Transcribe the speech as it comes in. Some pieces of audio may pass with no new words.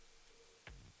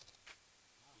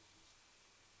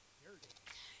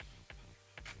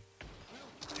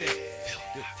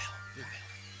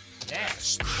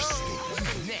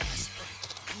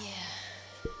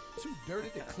dirty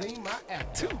to clean my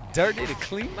act. Too dirty to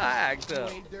clean my act You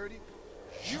up. ain't dirty.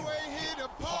 You ain't here to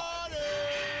party.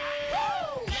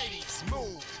 Ladies,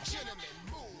 move. Gentlemen,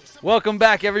 move. Welcome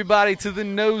back, everybody, to the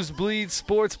Nosebleed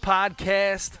Sports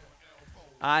Podcast.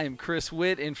 I am Chris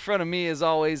Witt. In front of me, as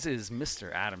always, is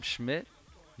Mr. Adam Schmidt.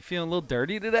 You feeling a little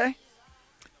dirty today?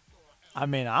 I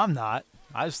mean, I'm not.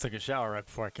 I just took a shower right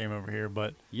before I came over here,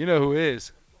 but You know who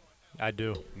is. I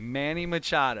do. Manny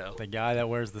Machado. The guy that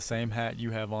wears the same hat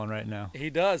you have on right now. He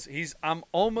does. I'm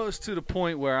almost to the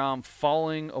point where I'm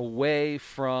falling away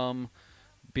from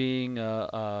being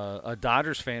a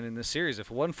Dodgers fan in this series.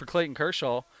 If it wasn't for Clayton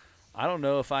Kershaw, I don't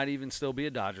know if I'd even still be a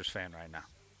Dodgers fan right now.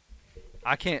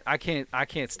 I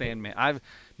can't stand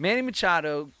Manny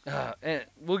Machado.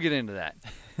 We'll get into that.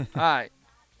 All right,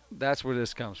 that's where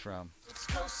this comes from.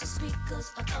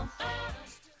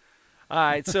 All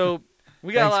right, so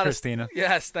we got Thanks, a lot Christina.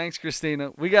 Yes, thanks, Christina.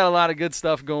 We got a lot of good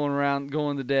stuff going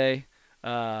today.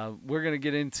 We're gonna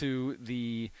get into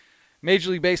the Major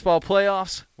League Baseball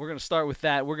playoffs. We're gonna start with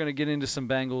that. We're gonna get into some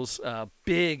Bengals.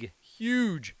 Big,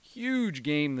 huge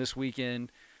game this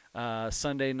weekend,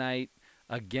 Sunday night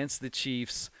against the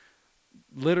Chiefs.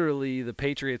 Literally, the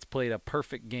Patriots played a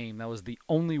perfect game. That was the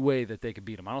only way that they could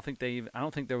beat them. I don't think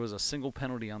there was a single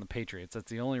penalty on the Patriots. That's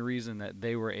the only reason that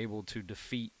they were able to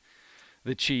defeat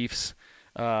the Chiefs.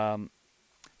 Of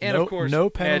course, no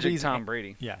Magic penalties. Tom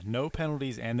Brady. Yeah, no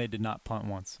penalties, and they did not punt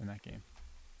once in that game.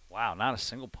 Wow, not a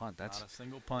single punt. Not a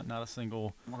single punt, not a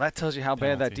single. Well, that tells you how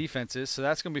bad that penalty. defense is. So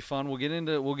that's gonna be fun. We'll get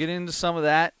into some of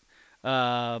that.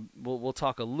 We'll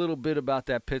talk a little bit about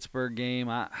that Pittsburgh game.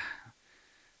 I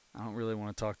don't really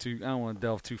want to I don't want to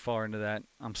delve too far into that.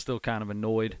 I'm still kind of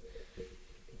annoyed,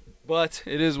 but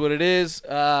it is what it is.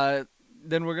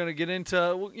 Then we're gonna get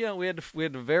into we had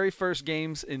the very first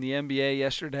games in the NBA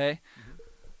yesterday.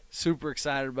 Super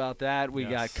excited about that. We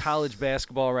got college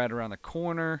basketball right around the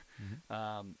corner.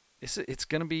 It's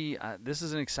gonna be this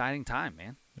is an exciting time,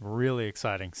 man. Really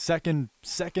exciting. Second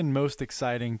most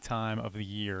exciting time of the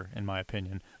year, in my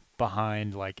opinion,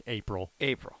 behind like April.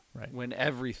 Right. When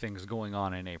everything's going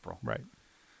on in April. Right.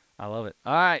 I love it.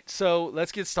 All right, so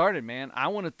let's get started, man. I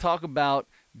want to talk about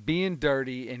being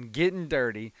dirty and getting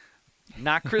dirty,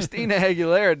 not Christina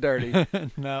Aguilera dirty.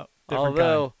 No.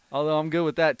 Although I'm good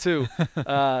with that too.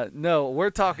 No, we're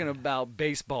talking about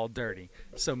baseball dirty.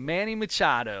 So Manny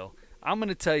Machado, I'm going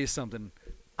to tell you something.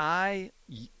 I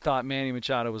thought Manny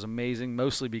Machado was amazing,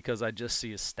 mostly because I just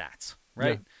see his stats,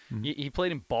 right? Yeah. Mm-hmm. He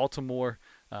played in Baltimore,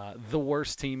 the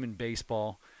worst team in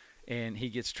baseball, and he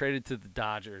gets traded to the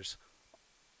Dodgers.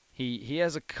 He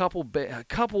has a couple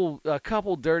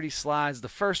dirty slides. The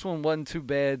first one wasn't too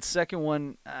bad. Second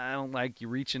one, I don't like you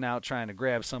reaching out trying to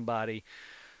grab somebody.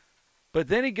 But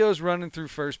then he goes running through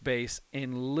first base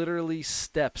and literally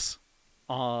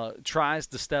tries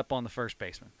to step on the first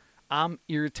baseman. I'm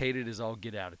irritated as all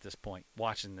get out at this point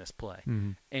watching this play.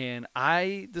 Mm-hmm. And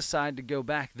I decide to go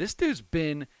back. This dude's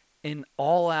been an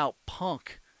all-out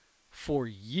punk for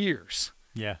years.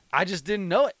 Yeah. I just didn't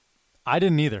know it. I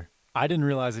didn't either. I didn't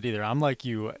realize it either. I'm like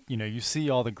you see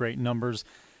all the great numbers,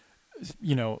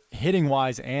 hitting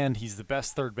wise, and he's the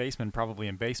best third baseman probably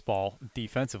in baseball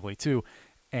defensively too.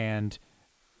 And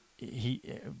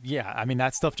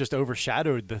that stuff just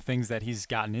overshadowed the things that he's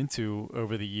gotten into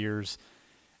over the years.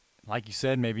 Like you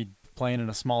said, maybe playing in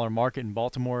a smaller market in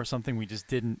Baltimore or something, we just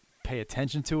didn't pay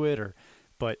attention to it.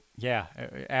 But yeah,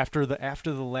 after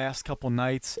the last couple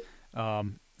nights,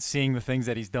 seeing the things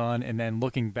that he's done, and then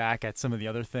looking back at some of the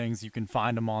other things, you can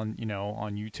find him on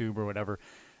YouTube or whatever.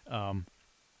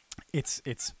 It's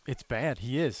bad.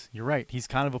 He is. You're right. He's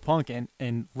kind of a punk,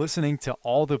 and listening to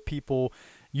all the people.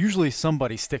 Usually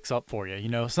somebody sticks up for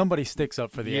you. Somebody sticks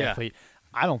up for the athlete.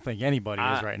 I don't think anybody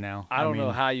is right now. I don't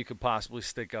know how you could possibly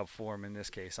stick up for him in this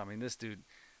case. I mean, this dude,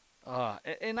 running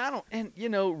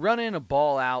a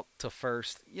ball out to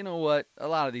first. You know what? A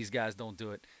lot of these guys don't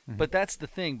do it. Mm-hmm. But that's the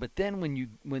thing. But then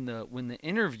when the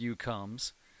interview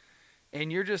comes,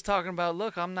 and you're just talking about,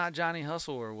 look, I'm not Johnny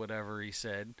Hustle or whatever he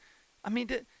said. I mean,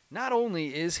 not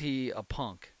only is he a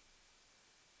punk,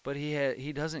 but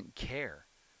he doesn't care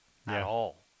at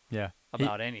all. Yeah.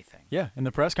 About anything. Yeah. In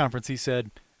the press conference, he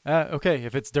said, okay,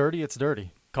 if it's dirty, it's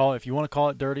dirty. If you want to call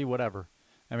it dirty, whatever.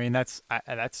 I mean, that's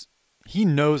he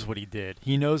knows what he did.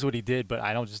 He knows what he did, but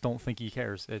I just don't think he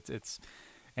cares.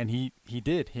 And he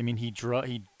did. I mean, he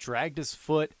dragged his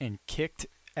foot and kicked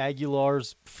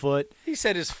Aguilar's foot. He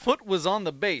said his foot was on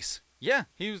the base. Yeah,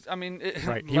 he was. I mean,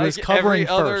 right. He like was covering every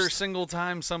other first. Single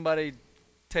time somebody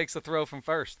takes a throw from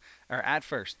first or at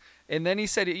first, and then he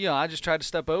said, I just tried to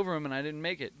step over him and I didn't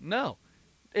make it. No,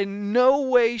 in no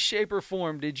way, shape, or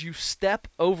form did you step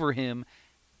over him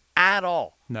at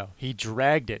all. No, he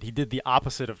dragged it. He did the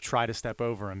opposite of try to step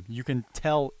over him. You can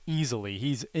tell easily.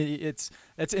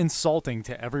 That's insulting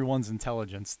to everyone's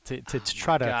intelligence to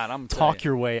try to God, I'm talk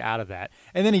your way out of that.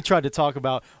 And then he tried to talk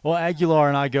about, well, Aguilar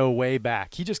and I go way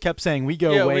back. He just kept saying we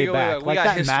go way back. Like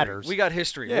that history. matters. We got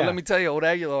history. Yeah. Well, let me tell you, old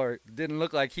Aguilar didn't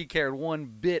look like he cared one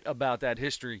bit about that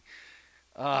history.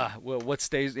 Well, what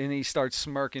stays, and he starts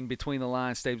smirking between the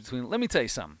lines, stays between. Let me tell you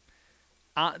something.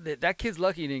 That kid's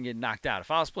lucky he didn't get knocked out.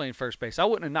 If I was playing first base, I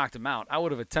wouldn't have knocked him out. I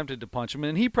would have attempted to punch him,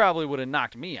 and he probably would have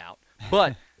knocked me out.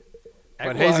 But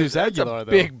Jesus that's Aguilar, a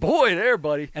though. big boy there,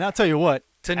 buddy. And I'll tell you what.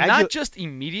 To not just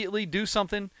immediately do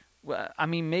something. I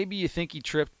mean, maybe you think he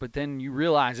tripped, but then you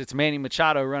realize it's Manny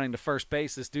Machado running to first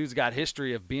base. This dude's got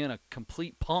history of being a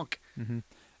complete punk. Mm-hmm.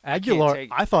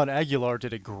 I thought Aguilar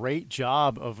did a great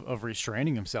job of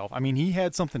restraining himself. I mean, he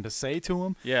had something to say to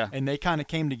him, yeah, and they kind of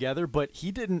came together, but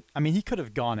he didn't. I mean, he could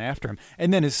have gone after him.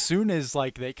 And then as soon as,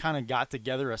 like, they kind of got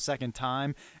together a second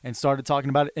time and started talking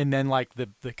about it, and then, like,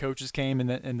 the coaches came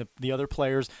and the other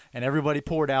players and everybody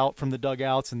poured out from the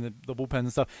dugouts and the bullpens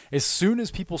and stuff, as soon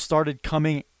as people started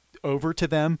coming over to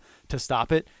them to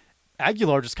stop it,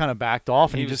 Aguilar just kind of backed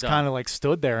off, and he just kind of, like,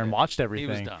 stood there and watched everything.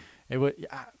 He was done. It was.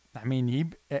 I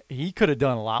mean, he could have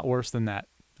done a lot worse than that.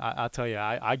 I'll tell you,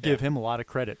 I give him a lot of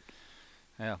credit.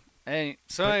 Yeah.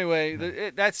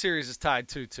 Anyway, that series is tied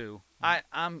 2-2.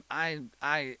 I'm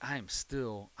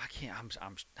still, I can't.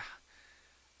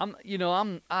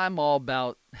 I'm all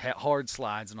about hard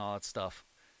slides and all that stuff,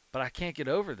 but I can't get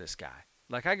over this guy.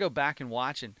 Like, I go back and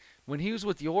watch, and when he was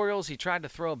with the Orioles, he tried to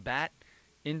throw a bat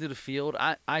into the field.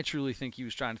 I truly think he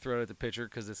was trying to throw it at the pitcher,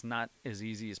 because it's not as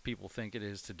easy as people think it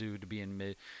is to do, to be in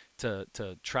mid, to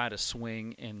try to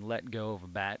swing and let go of a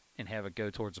bat and have it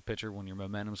go towards the pitcher when your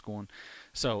momentum's going.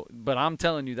 So, but I'm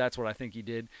telling you, that's what I think he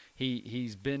did.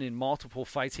 He's been in multiple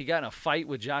fights. He got in a fight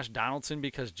with Josh Donaldson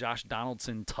because Josh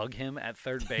Donaldson tugged him at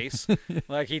third base.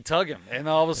 Like, he tugged him, and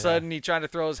all of a sudden he tried to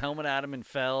throw his helmet at him and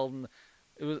fell. And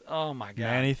it was, oh my God.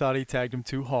 Man, he thought he tagged him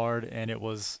too hard, and it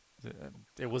was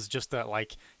just that,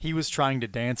 like, he was trying to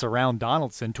dance around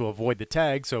Donaldson to avoid the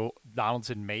tag, so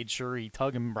Donaldson made sure he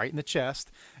tugged him right in the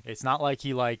chest. It's not like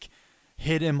he, like,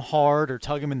 hit him hard or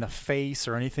tug him in the face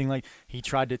or anything. Like, he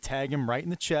tried to tag him right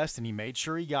in the chest, and he made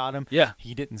sure he got him. Yeah.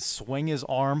 He didn't swing his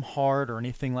arm hard or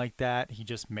anything like that. He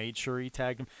just made sure he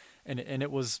tagged him, and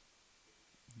it was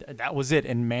that was it.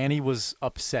 And Manny was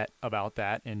upset about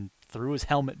that and threw his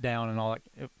helmet down and all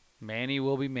that. Manny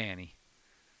will be Manny.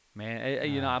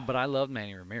 Man, but I love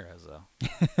Manny Ramirez, though.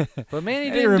 But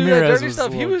Manny didn't do that dirty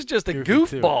stuff. He was just a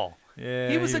goofball. Yeah,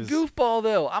 he was a goofball,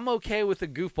 though. I'm okay with the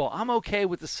goofball. I'm okay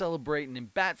with the celebrating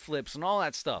and bat flips and all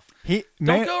that stuff.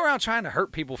 Don't go around trying to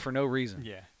hurt people for no reason.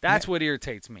 Yeah, that's what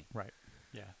irritates me. Right.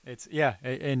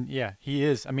 Yeah, he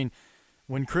is. I mean,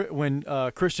 when Christian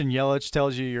Yelich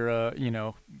tells you you're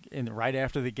right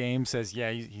after the game says,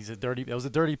 yeah, that was a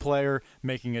dirty player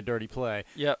making a dirty play.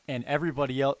 Yep. And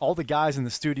everybody else, all the guys in the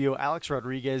studio, Alex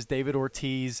Rodriguez, David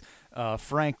Ortiz,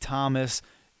 Frank Thomas,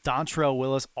 Dontrell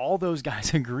Willis, all those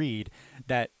guys agreed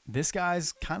that this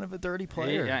guy's kind of a dirty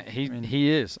player. He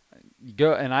is.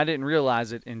 And I didn't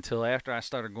realize it until after I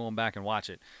started going back and watch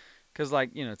it. Because,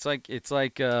 it's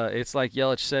like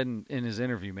Yelich said in his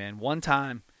interview, man, one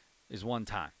time is one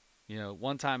time.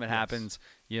 One time it happens,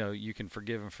 you can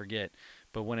forgive and forget.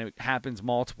 But when it happens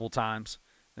multiple times,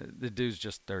 the dude's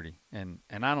just dirty. And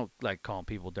I don't like calling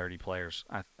people dirty players.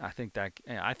 I think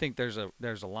there's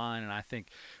a line, and I think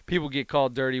people get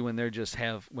called dirty when they're just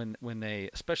when they,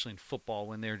 especially in football,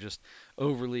 when they're just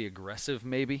overly aggressive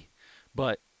maybe.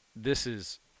 But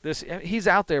he's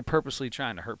out there purposely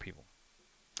trying to hurt people.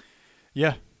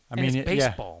 Yeah. It's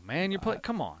baseball, man. You're playing.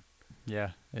 Come on.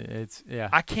 Yeah,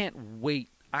 I can't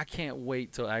wait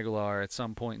till Aguilar at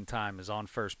some point in time is on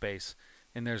first base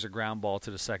and there's a ground ball to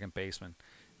the second baseman.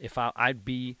 If I'd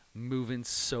be moving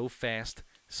so fast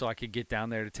so I could get down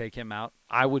there to take him out,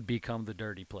 I would become the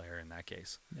dirty player in that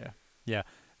case. Yeah.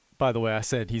 By the way, I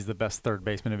said he's the best third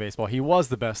baseman in baseball. He was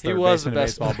the best third baseman in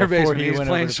baseball before he went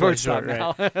over to shortstop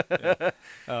now. Right.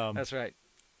 That's right.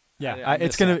 Yeah,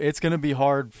 it's gonna be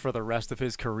hard for the rest of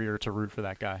his career to root for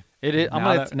that guy. It is.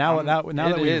 Now that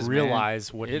we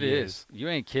realize what it is. You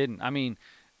ain't kidding. I mean,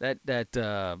 that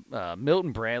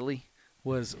Milton Bradley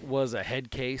was a head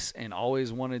case and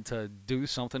always wanted to do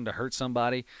something to hurt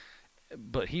somebody,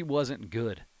 but he wasn't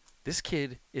good. This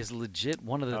kid is legit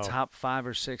one of the top 5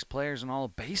 or 6 players in all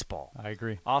of baseball. I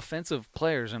agree. Offensive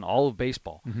players in all of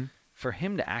baseball. Mm-hmm. For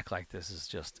him to act like this is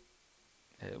just.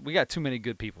 We got too many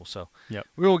good people, so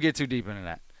we won't get too deep into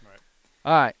that. Right.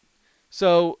 All right.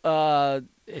 So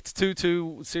It's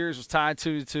 2-2. Series was tied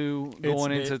 2-2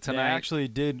 going into They tonight. actually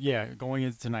did, going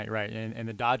into tonight, right. And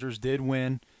the Dodgers did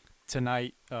win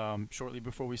tonight shortly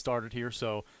before we started here.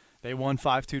 So they won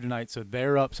 5-2 tonight. So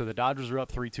they're up. So the Dodgers are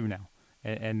up 3-2 now.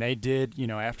 And they did,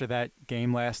 after that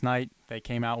game last night, they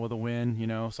came out with a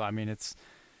win, So, I mean, it's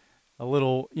a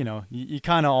little, you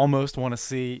kind of almost want to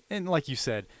see, and like you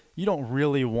said, you don't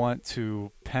really want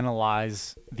to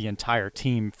penalize the entire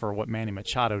team for what Manny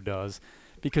Machado does,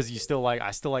 because I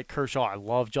still like Kershaw. I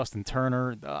love Justin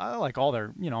Turner. I like all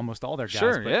their, almost all their guys.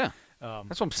 Sure, but, yeah.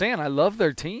 That's what I'm saying. I love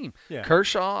their team. Yeah.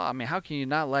 Kershaw, I mean, how can you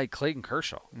not like Clayton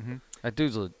Kershaw? Mm-hmm. That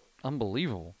dude's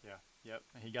unbelievable. Yeah. Yep.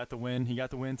 He got the win. He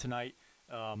got the win tonight.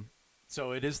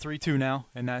 So it is 3-2 now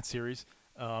in that series.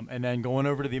 And then going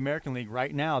over to the American League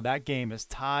right now, that game is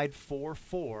tied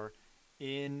 4-4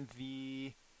 in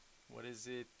the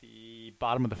the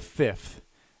bottom of the fifth.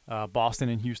 Boston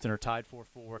and Houston are tied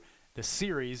 4-4. The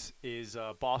series is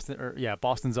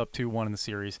Boston's up 2-1 in the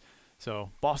series.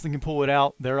 So Boston can pull it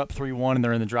out. They're up 3-1 and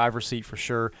they're in the driver's seat for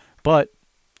sure. But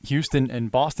Houston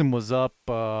and Boston was up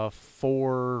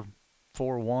 4-1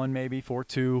 maybe,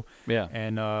 4-2. Yeah.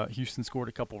 And Houston scored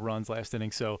a couple runs last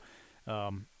inning. So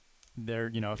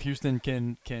if Houston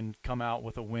can come out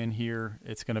with a win here,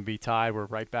 it's going to be tied. We're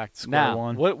right back to square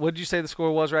one. What did you say the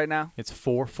score was right now? It's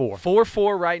 4-4.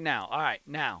 4-4 right now. All right,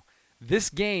 now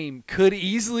this game could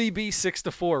easily be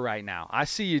 6-4 right now. I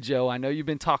see you, Joe. I know you've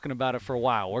been talking about it for a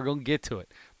while. We're going to get to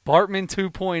it. Bartman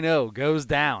 2.0 goes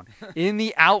down in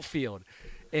the outfield.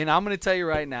 And I'm going to tell you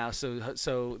right now, so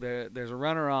there's a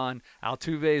runner on.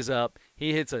 Altuve's up.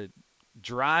 He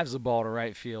drives the ball to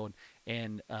right field,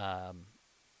 and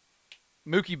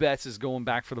Mookie Betts is going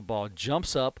back for the ball,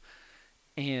 jumps up,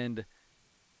 and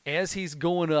as he's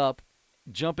going up,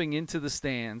 jumping into the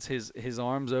stands, his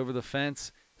arms over the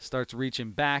fence, starts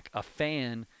reaching back. A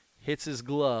fan hits his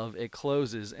glove. It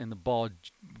closes, and the ball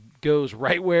goes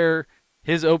right where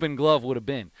his open glove would have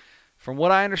been. From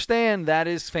what I understand, that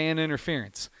is fan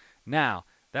interference. Now,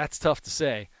 that's tough to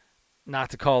say, not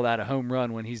to call that a home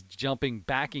run when he's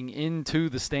backing into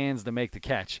the stands to make the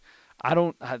catch.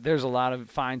 There's a lot of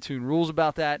fine-tuned rules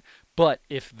about that, but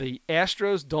if the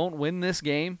Astros don't win this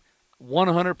game,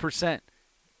 100%,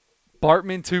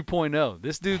 Bartman 2.0.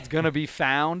 This dude's going to be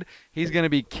found. He's going to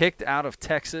be kicked out of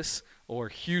Texas or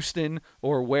Houston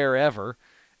or wherever.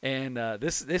 And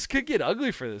this could get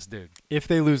ugly for this dude. If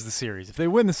they lose the series. If they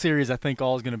win the series, I think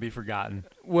all is going to be forgotten.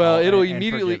 Well, it'll and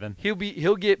immediately forgiven.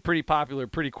 he'll get pretty popular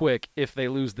pretty quick if they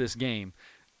lose this game.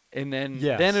 And then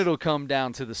it'll come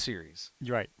down to the series.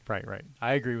 Right.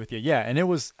 I agree with you. Yeah, and it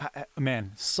was,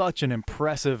 such an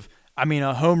impressive,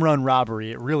 a home run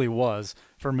robbery. It really was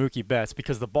for Mookie Betts,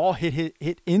 because the ball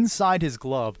hit inside his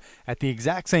glove at the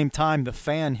exact same time the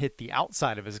fan hit the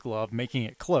outside of his glove, making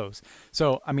it close.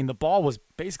 So, the ball was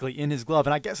basically in his glove,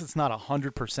 and I guess it's not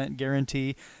 100%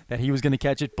 guarantee that he was going to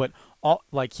catch it, but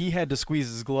he had to squeeze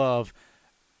his glove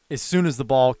as soon as the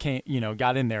ball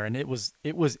got in there, and it was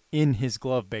in his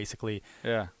glove basically.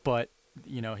 Yeah. But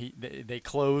they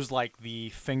closed the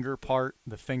finger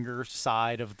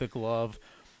side of the glove.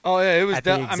 Oh yeah, it was at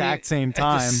the exact same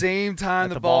time. At the same time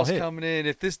the ball's ball hit. coming in.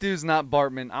 If this dude's not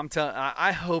Bartman,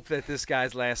 I hope that this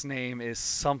guy's last name is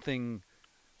something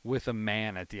with a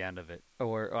man at the end of it,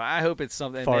 or I hope it's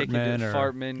something. Fartman or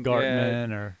Fartman,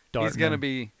 Gartman or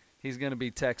Dartman. He's gonna be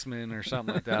Texman or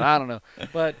something like that. I don't know,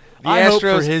 but the I Astros, hope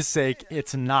for his sake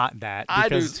it's not that. I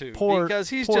do too, because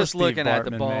he's poor just Steve looking at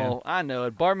the Bartman, ball. man. I know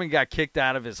it. Bartman got kicked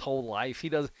out of his whole life. He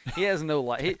has no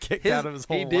life. Kicked out of his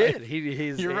whole He did.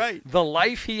 life. You're right. The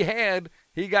life he had,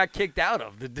 he got kicked out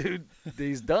of. The dude,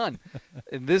 he's done.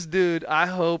 And this dude, I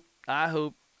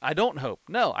don't hope.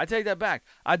 No, I take that back.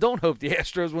 I don't hope the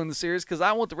Astros win the series because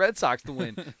I want the Red Sox to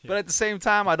win. Yeah. But at the same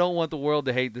time, I don't want the world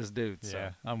to hate this dude. So. Yeah,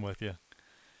 I'm with you.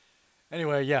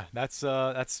 Anyway, yeah, that's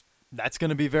going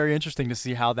to be very interesting to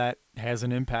see how that has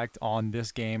an impact on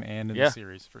this game and in the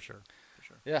series for sure.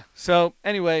 Yeah. So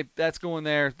anyway, that's going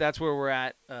there. That's where we're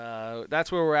at.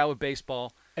 That's where we're at with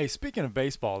baseball. Hey, speaking of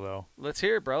baseball, though, Let's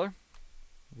hear it, brother.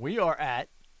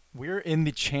 we're in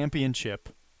the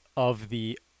championship of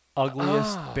the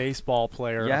ugliest baseball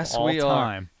player Yes, of all we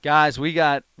time. are. Guys,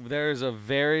 there's a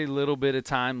very little bit of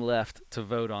time left to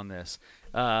vote on this.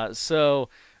 So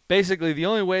basically, the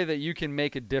only way that you can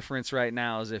make a difference right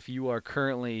now is if you are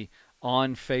currently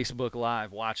on Facebook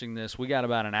Live watching this. We got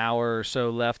about an hour or so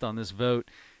left on this vote.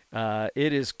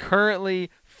 It is currently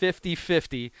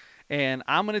 50-50. And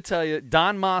I'm going to tell you,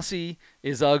 Don Mossy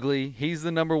is ugly. He's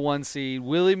the number 1 seed.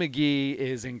 Willie McGee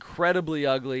is incredibly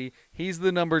ugly. He's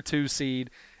the number 2 seed.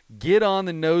 Get on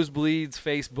the Nosebleeds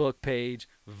Facebook page.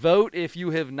 Vote if you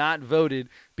have not voted,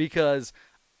 because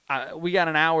we got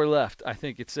an hour left, I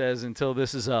think it says, until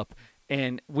this is up.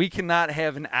 And we cannot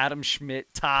have an Adam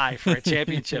Schmidt tie for a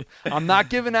championship. I'm not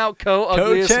giving out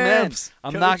co-ugliest men.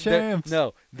 I'm not.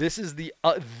 No, this is the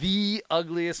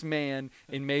ugliest man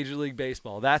in Major League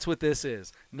Baseball. That's what this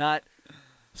is, not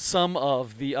some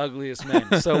of the ugliest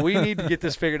men. So we need to get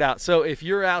this figured out. So if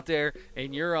you're out there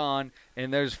and you're on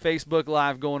and there's Facebook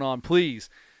Live going on, please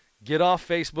get off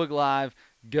Facebook Live.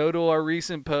 Go to our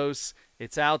recent posts.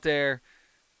 It's out there.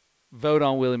 Vote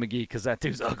on Willie McGee because that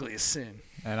dude's ugly as sin.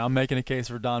 And I'm making a case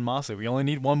for Don Mosley. We only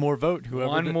need one more vote.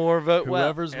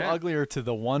 Whoever's uglier to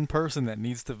the one person that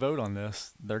needs to vote on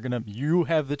this, you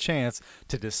have the chance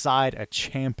to decide a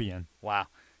champion. Wow.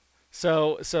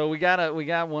 So we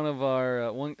got one of our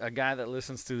a guy that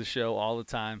listens to the show all the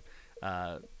time.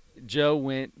 Joe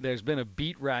went. There's been a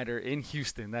beat writer in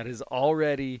Houston that has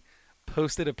already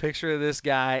posted a picture of this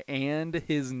guy and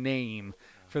his name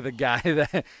for the guy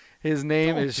that his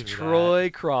name is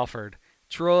Troy Crawford.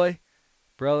 Troy,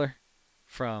 brother,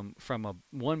 from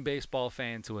one baseball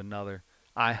fan to another,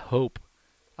 I hope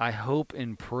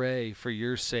and pray for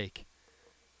your sake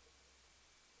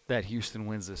that Houston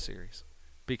wins this series,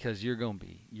 because you're gonna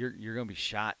be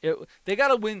shot. They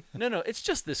gotta win. No, it's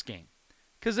just this game,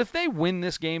 because if they win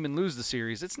this game and lose the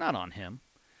series, it's not on him.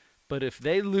 But if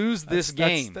they lose this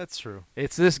game, that's true.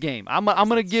 It's this game. I'm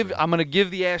gonna give the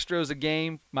Astros a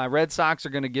game. My Red Sox are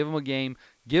gonna give them a game.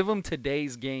 Give them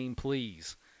today's game,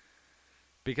 please.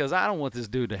 Because I don't want this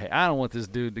dude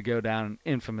to go down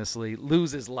infamously,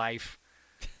 lose his life.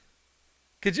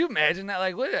 Could you imagine that?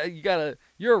 Like, what,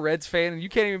 you're a Reds fan and you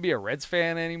can't even be a Reds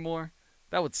fan anymore?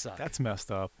 That would suck. That's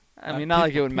messed up. I mean, not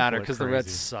like it would matter because the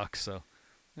Reds suck, so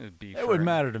it wouldn't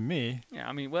matter to me. Yeah,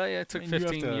 I mean, it took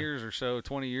 15 years or so,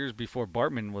 20 years before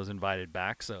Bartman was invited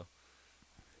back, so.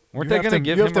 Weren't they going to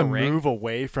give him a ring? You have to move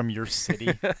away from your city.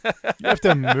 You have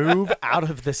to move out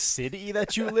of the city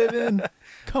that you live in?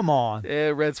 Come on. Yeah,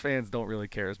 Reds fans don't really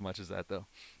care as much as that, though.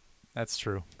 That's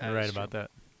true. You're right about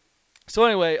that. So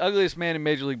anyway, ugliest man in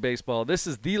Major League Baseball. This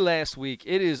is the last week.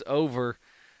 It is over.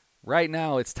 Right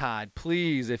now it's tied.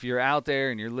 Please, if you're out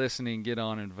there and you're listening, get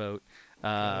on and vote.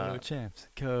 Co-champs.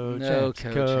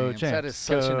 Co-champs. That is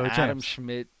such an Adam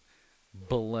Schmidt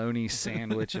bologna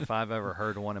sandwich if I've ever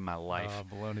heard one in my life.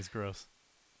 Bologna's gross.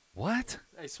 What?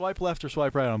 Hey, swipe left or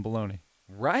swipe right on bologna?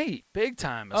 Right, big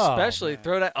time. Especially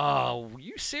throw that. Oh,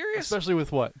 you serious? Especially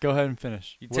with what? Go ahead and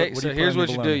finish. Here's what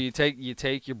you do. You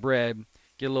take your bread,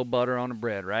 get a little butter on the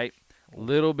bread, right? A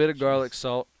little bit of garlic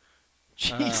salt.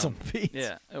 Jeez,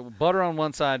 yeah, butter on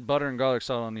one side, butter and garlic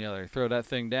salt on the other. Throw that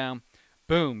thing down.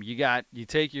 Boom. You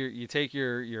take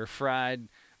your fried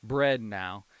bread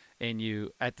now. And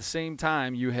at the same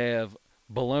time, you have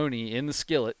bologna in the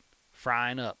skillet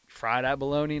frying up. Fry that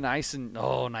bologna nice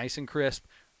and crisp.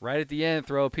 Right at the end,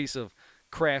 throw a piece of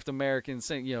Kraft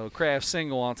Kraft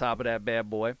Single on top of that bad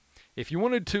boy. If you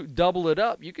wanted to double it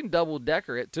up, you can double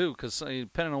decker it too, because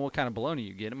depending on what kind of bologna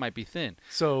you get, it might be thin.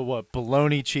 So what?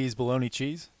 Bologna cheese?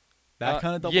 That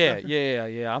kind of double decker?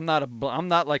 Yeah. I'm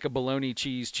not like a bologna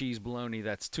cheese bologna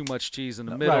that's too much cheese in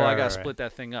the middle. I got to split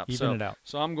that thing up. Even it out.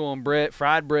 So I'm going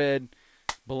fried bread,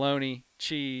 bologna,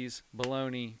 cheese,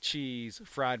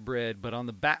 fried bread. But on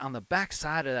the back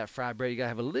side of that fried bread, you got to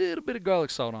have a little bit of garlic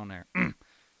salt on there.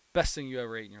 Best thing you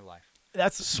ever ate in your life.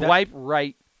 Swipe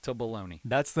right to bologna.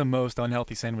 That's the most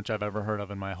unhealthy sandwich I've ever heard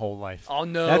of in my whole life. Oh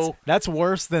no. That's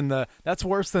worse than the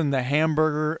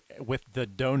hamburger with the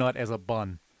donut as a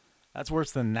bun. That's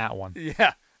worse than that one.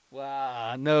 Yeah.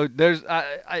 Wow. No, there's.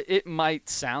 It might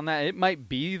sound that it might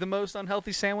be the most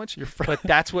unhealthy sandwich, but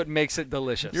that's what makes it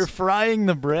delicious. You're frying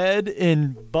the bread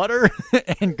in butter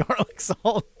and garlic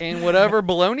salt, and whatever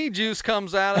bologna juice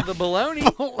comes out of the bologna.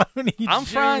 I'm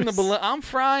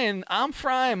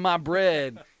frying my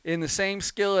bread in the same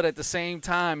skillet at the same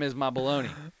time as my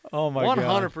bologna. Oh my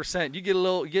God. 100%. You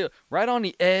get right on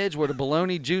the edge where the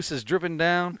bologna juice is dripping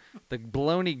down. The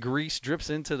bologna grease drips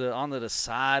onto the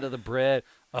side of the bread.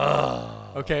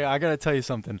 Oh. Okay, I gotta tell you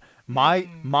something.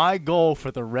 My goal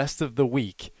for the rest of the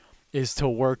week is to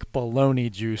work bologna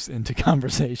juice into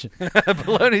conversation.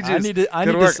 Bologna juice. I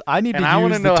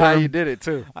want to know how you did it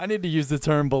too. I need to use the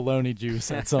term bologna juice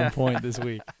at some point this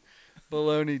week.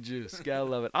 Bologna juice. Gotta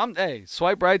love it.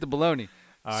 Swipe right to bologna.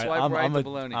 All right, swipe right to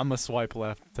bologna. I'm a swipe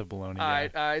left to bologna. All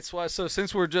right. So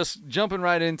since we're just jumping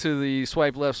right into the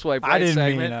swipe left, swipe right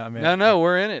segment. No,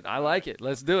 we're in it. I like it.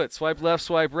 Let's do it. Swipe left,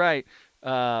 swipe right.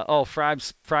 Fried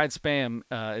spam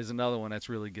is another one that's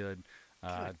really good.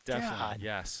 Definitely, God.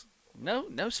 yes. No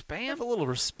spam. Have a little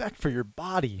respect for your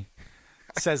body.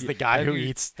 Says the guy Have who you-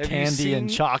 eats have you candy and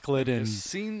seen- chocolate You've and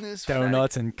seen this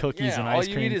donuts and cookies yeah, and all ice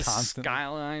you cream eat is constantly.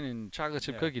 Skyline and chocolate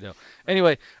chip Yeah. cookie dough.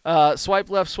 Anyway, swipe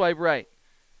left, swipe right.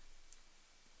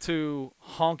 To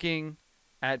honking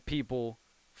at people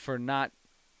for not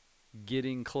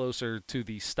getting closer to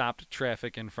the stopped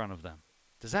traffic in front of them.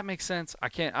 Does that make sense? I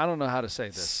don't know how to say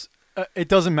this. It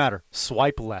doesn't matter.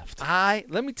 Swipe left.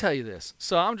 Let me tell you this.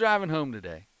 So I'm driving home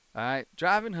today. All right,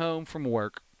 driving home from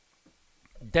work.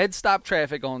 Dead stop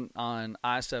traffic on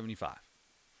I-75.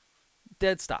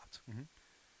 Dead stopped. Mhm.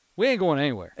 We ain't going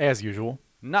anywhere. As usual.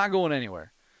 Not going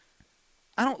anywhere.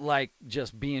 I don't like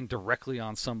just being directly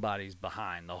on somebody's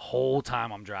behind the whole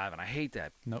time I'm driving. I hate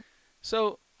that. Nope.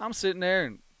 So I'm sitting there,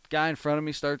 and the guy in front of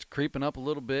me starts creeping up a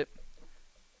little bit.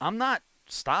 I'm not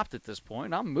stopped at this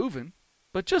point. I'm moving,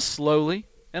 but just slowly.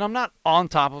 And I'm not on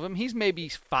top of him. He's maybe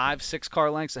 5-6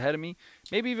 car lengths ahead of me,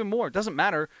 maybe even more. It doesn't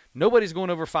matter. Nobody's going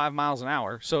over 5 miles an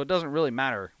hour, so it doesn't really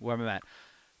matter where I'm at.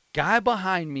 Guy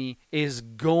behind me is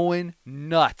going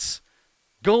nuts.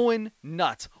 Going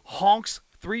nuts. Honks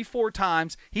 3-4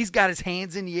 times. He's got his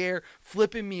hands in the air,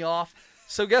 flipping me off.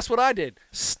 So guess what I did?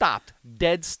 Stopped.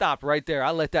 Dead stopped right there.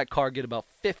 I let that car get about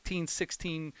 15,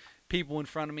 16 people in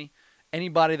front of me.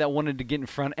 Anybody that wanted to get in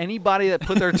front, anybody that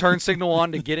put their turn signal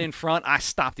on to get in front, I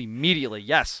stopped immediately.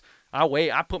 Yes. I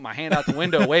put my hand out the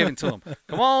window waving to him.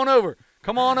 Come on over.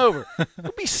 Come on over.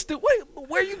 Don't be stupid.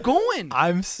 Where are you going?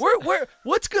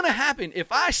 What's going to happen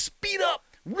if I speed up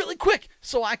really quick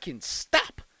so I can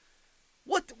stop?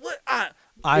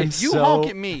 If you honk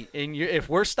at me and if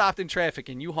we're stopped in traffic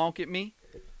and you honk at me,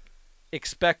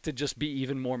 expect to just be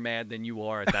even more mad than you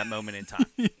are at that moment in time,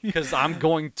 because I'm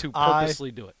going to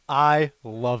purposely do it. I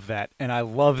love that, and I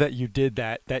love that you did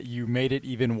that. That you made it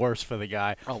even worse for the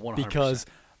guy. Oh, 100%. Because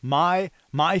my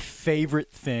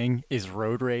favorite thing is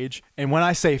road rage, and when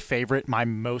I say favorite, my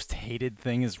most hated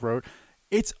thing is road.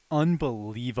 It's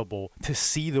unbelievable to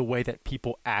see the way that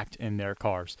people act in their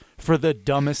cars for the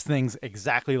dumbest things,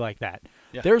 exactly like that.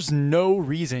 Yeah. There's no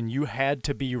reason you had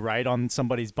to be right on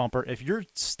somebody's bumper. If you're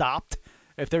stopped,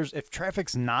 if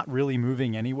traffic's not really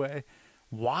moving anyway,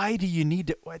 why do you need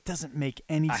to? It doesn't make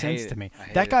any sense to me.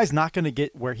 That guy's not going to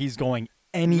get where he's going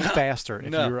any faster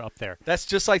if you were up there. That's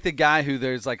just like the guy who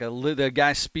there's like the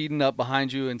guy speeding up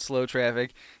behind you in slow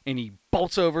traffic, and he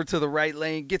bolts over to the right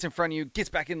lane, gets in front of you, gets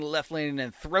back in the left lane, and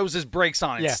then throws his brakes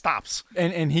on it, and stops.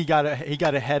 And he got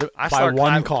ahead I by start one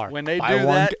clapping. car. When they By do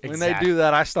one- that, exactly.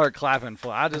 I start clapping.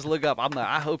 I just look up. I'm like,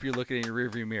 I hope you're looking in your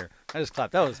rearview mirror. I just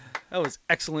clap. That was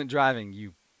excellent driving.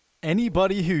 You.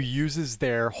 Anybody who uses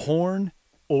their horn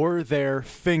or their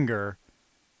finger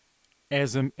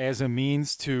as a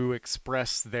means to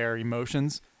express their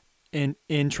emotions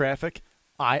in traffic,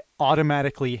 I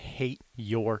automatically hate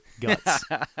your guts.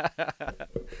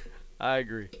 I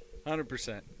agree,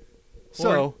 100%.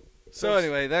 So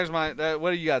anyway, there's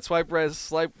what do you got? Swipe right,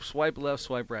 swipe left,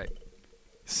 swipe right.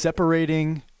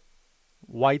 separating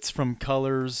whites from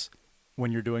colors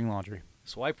when you're doing laundry.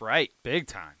 Swipe right, big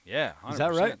time. Yeah, 100%, Is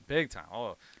that right? Big time.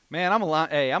 Oh man, I'm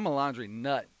a laundry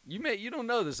nut. You don't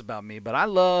know this about me, but I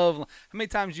love. How many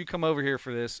times you come over here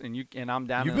for this, and I'm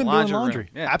down You've in been the laundry doing laundry. room.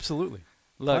 Yeah. Absolutely.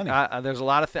 Look, Plenty. there's a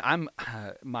lot of things.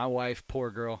 My wife, poor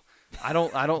girl. I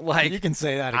don't like. You can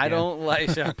say that again. I don't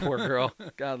like. Yeah, poor girl.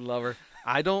 God love her.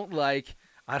 I don't like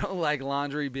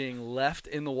laundry being left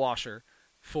in the washer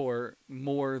for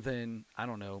more than, I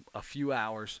don't know, a few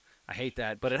hours. I hate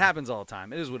that, but it happens all the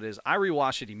time. It is what it is. I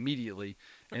rewash it immediately,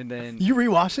 and then You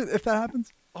rewash it if that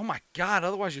happens? oh my God!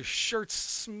 Otherwise, your shirts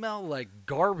smell like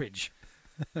garbage,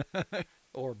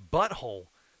 or butthole,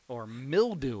 or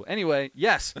mildew. Anyway,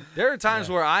 yes, there are times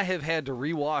where I have had to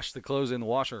rewash the clothes in the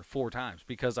washer 4 times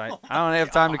because I don't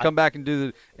have time to come back and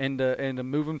do and to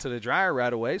move them to the dryer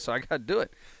right away. So I got to do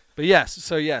it. But yes,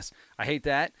 I hate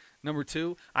that. Number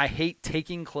 2, I hate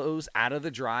taking clothes out of the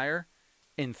dryer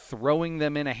and throwing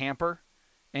them in a hamper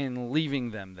and leaving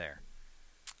them there.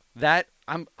 That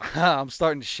I'm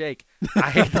starting to shake. I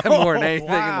hate that more than anything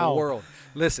in the Wow. world.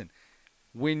 Listen,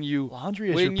 when you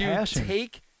Laundry is your passion.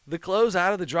 take the clothes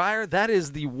out of the dryer, that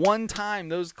is the one time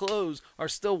those clothes are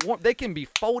still warm. They can be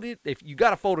folded. If you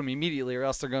got to fold them immediately, or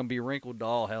else they're going to be wrinkled to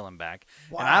all hell and back.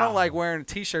 And I don't Wow. like wearing a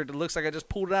T-shirt that looks like I just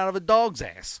pulled it out of a dog's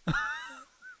ass.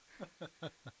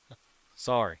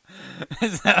 Sorry.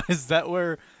 Is that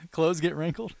where clothes get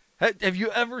wrinkled? Have you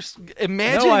ever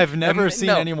imagine? No, I've never seen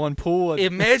no. anyone pull a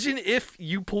Imagine if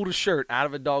you pulled a shirt out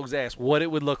of a dog's ass, what it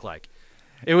would look like.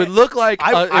 It would look like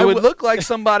I it would would- look like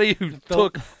somebody who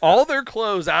took all their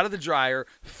clothes out of the dryer,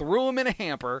 threw them in a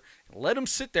hamper, let them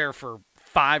sit there for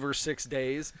 5 or 6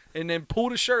 days, and then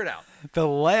pulled a shirt out. The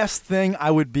last thing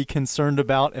I would be concerned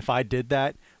about if I did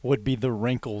that would be the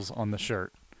wrinkles on the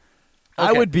shirt. I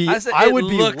Okay. would be I said I it would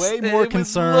be looks- way it more would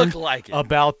concerned look like it.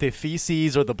 about the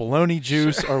feces or the bologna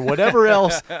juice or whatever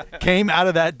else came out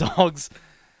of that dog's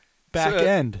back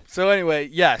end. So anyway,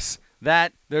 yes,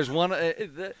 that there's one.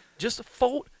 Just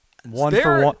fold. One there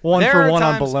for are- one there for are one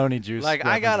on times- bologna juice. Like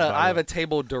I references, by the have way. a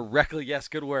table directly. Yes,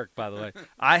 good work by the way.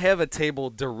 I have a table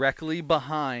directly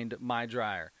behind my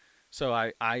dryer, so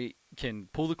I can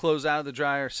pull the clothes out of the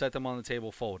dryer, set them on the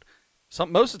table, fold.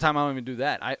 Most of the time I don't even do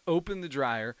that. I open the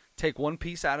dryer, take one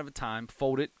piece out of a time,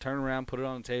 fold it, turn around, put it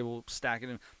on the table, stack it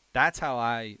in. That's how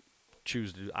I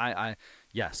choose to do.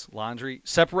 Yes, laundry.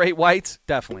 Separate whites,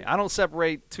 definitely. I don't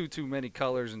separate too many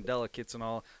colors and delicates and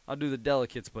all. I'll do the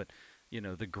delicates, but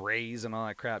the grays and all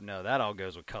that crap. No, that all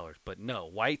goes with colors. But no,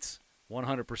 whites,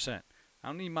 100%. I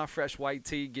don't need my fresh white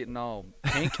tea getting all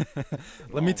pink.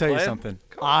 Let me tell you something.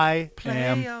 I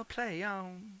am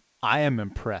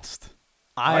impressed.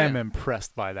 I am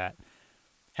impressed by that.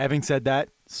 Having said that,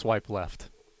 swipe left.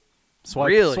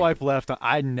 Really? Swipe left.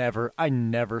 I never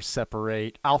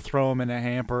separate. I'll throw them in a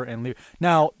hamper and leave.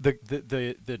 Now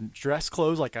the dress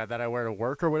clothes that I wear to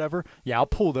work or whatever. Yeah, I'll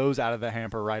pull those out of the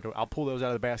hamper I'll pull those out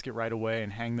of the basket right away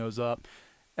and hang those up.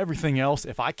 Everything else,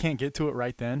 if I can't get to it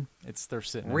right then, they're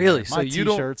sitting in Really? there. So My you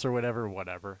don't- t-shirts or whatever.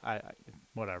 Whatever.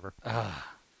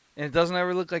 And it doesn't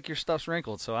ever look like your stuff's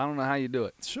wrinkled, so I don't know how you do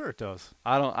it. Sure, it does.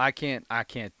 I can't.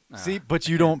 See, but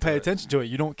you don't pay attention to it.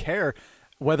 You don't care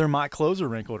whether my clothes are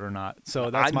wrinkled or not.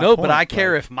 So that's I my know, point. but I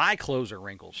care Like, if my clothes are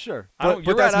wrinkled. Sure, You're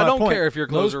that's right. I my don't point. care if your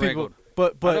clothes Most are people,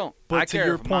 wrinkled. But I don't. I to care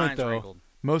your if point mine's though, wrinkled.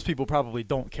 most people probably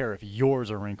don't care if yours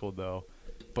are wrinkled though.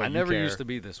 But I you never care. used to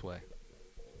be this way.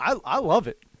 I love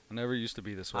it. I never used to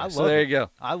be this way. I So love there it. you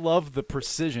go. I love the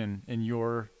precision in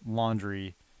your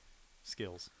laundry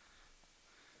skills.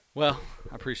 Well,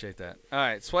 I appreciate that. All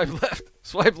right, swipe left,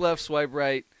 swipe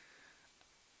right.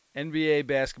 NBA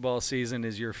basketball season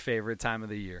is your favorite time of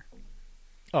the year.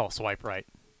 Oh, swipe right.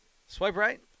 Swipe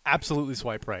right? Absolutely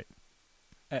swipe right.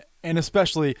 And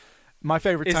especially my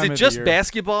favorite Is time it of just the year.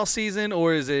 basketball season,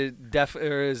 or is it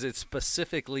or is it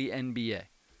specifically NBA?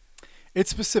 It's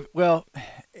specific. Well,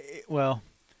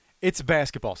 it's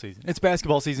basketball season. It's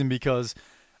basketball season because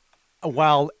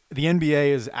while the NBA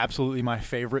is absolutely my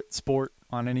favorite sport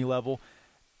on any level,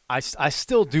 I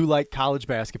still do like college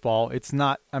basketball. It's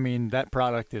not. I mean, that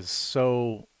product is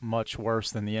so much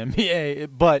worse than the NBA,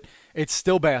 but it's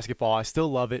still basketball. I still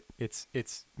love it.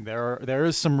 There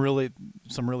is some really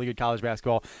good college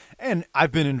basketball, and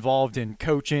I've been involved in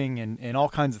coaching and all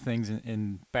kinds of things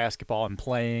in basketball and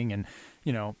playing, and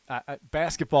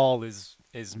basketball is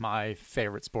my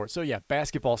favorite sport. So yeah,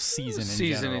 basketball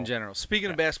season in general. Speaking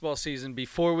of basketball season,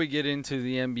 before we get into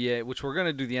the NBA, which we're going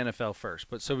to do the NFL first,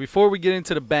 but so before we get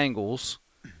into the Bengals,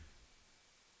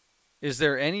 is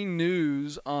there any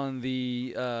news on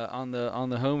the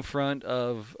home front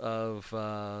of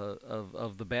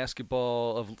the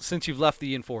basketball since you've left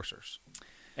the Enforcers?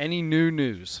 Any new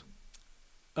news?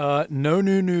 No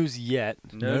new news yet.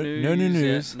 No new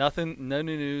news. Yet. Nothing. No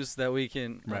new news that we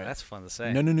can. Right. Oh, that's fun to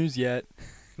say. No new news yet.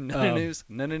 No new news.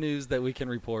 None of news that we can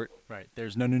report. Right.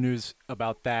 There's no new news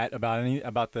about that.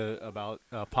 About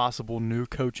possible new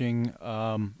coaching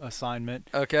assignment.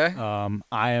 Okay.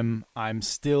 I'm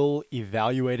still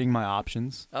evaluating my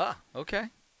options. Okay.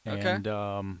 And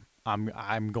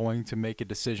I'm going to make a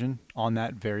decision on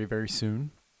that very, very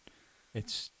soon.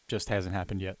 It's just hasn't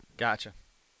happened yet. Gotcha.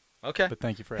 Okay. But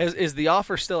thank you for asking. Is the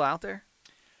offer still out there?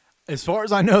 As far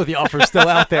as I know, the offer's still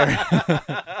out there,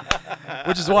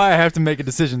 which is why I have to make a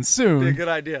decision soon. It'd be a good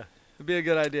idea. It'd be a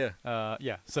good idea.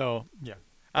 Yeah. So yeah.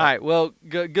 All right. Well,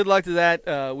 good luck to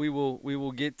that. We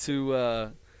will get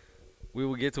to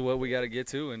what we got to get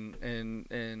to,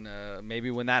 and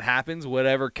maybe when that happens,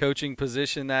 whatever coaching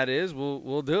position that is,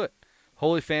 we'll do it.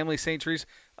 Holy Family St. Teresa.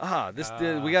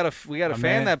 We got a fan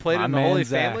man- that played my in the man Holy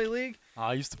Zach. Family League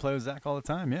I used to play with Zach all the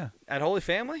time. Yeah. at Holy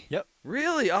Family. Yep.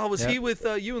 Really? Oh, was he Yep. with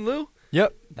you and Lou?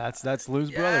 Yep. That's Lou's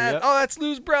brother. Yeah. Yep. Oh, that's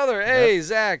Lou's brother. Hey,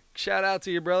 Zach. Shout out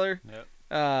to your brother. Yep.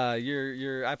 I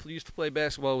used to play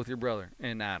basketball with your brother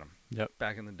and Adam. Yep.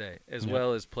 Back in the day, as Yep.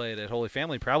 well as played at Holy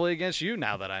Family, probably against you.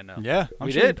 Now that I know. Yeah. I'm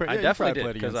we sure you did. pro- I yeah, you definitely probably did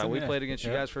played because against him, we yeah. played against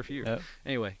you Yep. guys for a few years. Yep.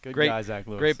 Anyway, Good great guy, Zach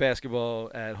Lewis. Great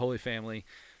basketball at Holy Family.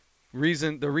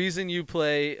 The reason you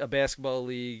play a basketball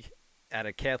league at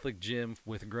a Catholic gym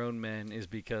with grown men is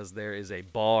because there is a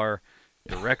bar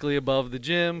directly above the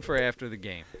gym for after the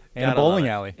game. And a Gotta love bowling it.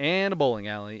 alley. And a bowling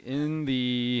alley in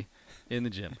the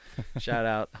gym. Shout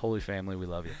out Holy Family, we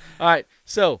love you. All right,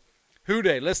 so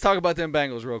Houday, let's talk about them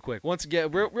Bengals real quick. Once again,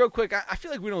 real quick, I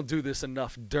feel like we don't do this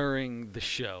enough during the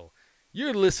show.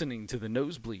 You're listening to the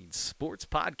Nosebleeds Sports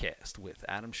Podcast with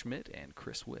Adam Schmidt and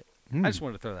Chris Witt. I just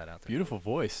wanted to throw that out there. Beautiful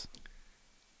voice.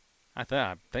 I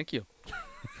thought. Thank you.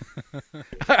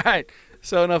 All right.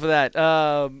 So enough of that.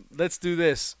 Let's do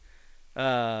this. Who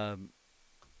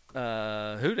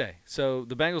Dey? So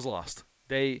the Bengals lost.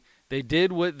 They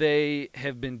did what they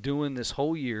have been doing this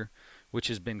whole year, which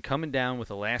has been coming down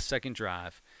with a last-second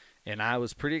drive, and I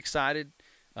was pretty excited.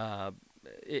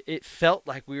 It felt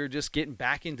like we were just getting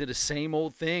back into the same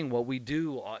old thing, what we've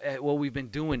been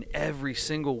doing every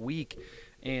single week,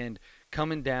 and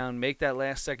coming down, make that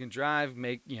last-second drive,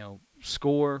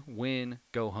 score, win,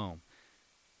 go home.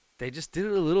 They just did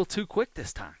it a little too quick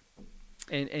this time,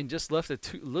 and just left a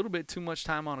little bit too much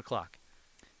time on the clock.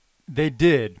 They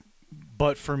did,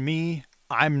 but for me,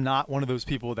 I'm not one of those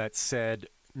people that said,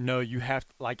 no, you have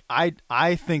to, like,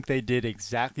 I think they did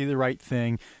exactly the right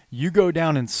thing. You go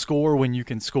down and score when you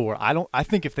can score. I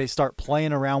think if they start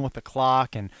playing around with the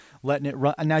clock and letting it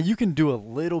run, now you can do a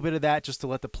little bit of that just to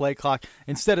let the play clock,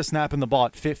 instead of snapping the ball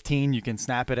at 15, you can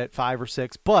snap it at 5 or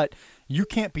 6, but you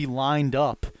can't be lined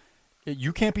up.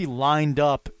 You can't be lined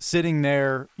up sitting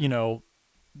there,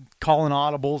 calling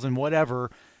audibles and whatever,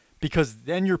 because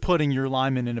then you're putting your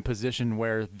linemen in a position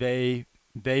where they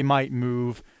might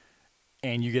move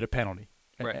and you get a penalty.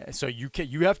 Right. So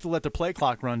you have to let the play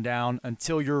clock run down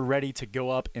until you're ready to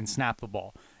go up and snap the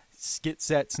ball. Get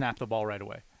set, snap the ball right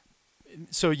away.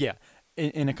 So, yeah,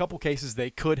 in a couple cases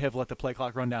they could have let the play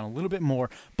clock run down a little bit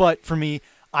more. But for me,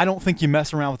 I don't think you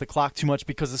mess around with the clock too much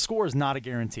because the score is not a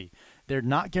guarantee. They're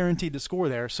not guaranteed to score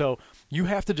there. So you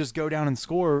have to just go down and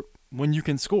score when you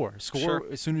can score. Score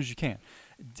as soon as you can.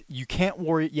 You can't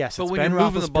worry. Yes, but it's when Ben you're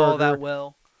moving the ball Roethlisberger. that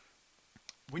well.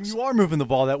 When you are moving the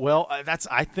ball that well, that's,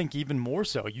 I think, even more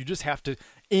so. You just have to,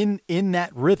 in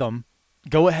that rhythm,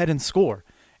 go ahead and score.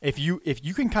 If you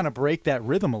can kind of break that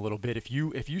rhythm a little bit, if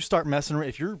you start messing around,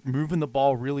 if you're moving the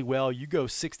ball really well, you go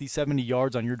 60, 70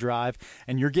 yards on your drive,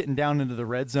 and you're getting down into the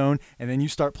red zone, and then you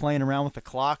start playing around with the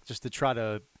clock just to try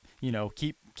to,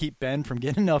 keep Ben from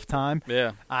getting enough time.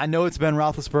 Yeah. I know it's Ben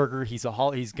Roethlisberger. He's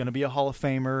going to be a Hall of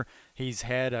Famer. He's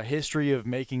had a history of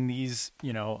making these,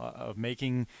 of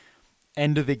making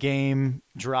end of the game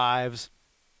drives.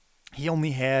 He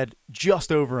only had just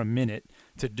over a minute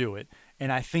to do it.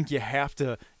 And I think you have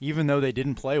to, even though they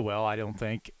didn't play well, I don't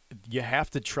think, you have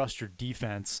to trust your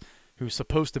defense, who's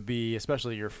supposed to be,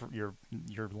 especially your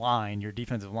line, your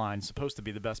defensive line, supposed to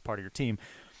be the best part of your team.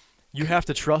 You have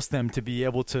to trust them to be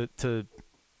able to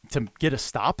get a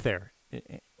stop there.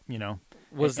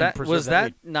 Was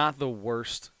that not the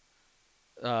worst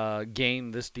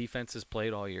game this defense has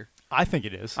played all year? I think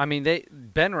it is. I mean,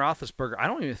 Ben Roethlisberger, I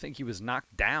don't even think he was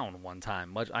knocked down one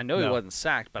time. I know he wasn't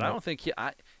sacked, but I don't think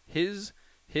his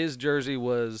jersey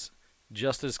was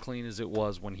just as clean as it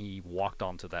was when he walked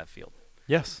onto that field.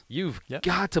 Yes. You've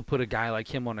got to put a guy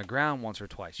like him on the ground once or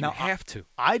twice. You have to.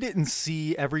 I didn't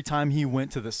see every time he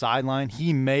went to the sideline.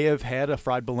 He may have had a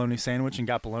fried bologna sandwich and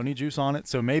got bologna juice on it,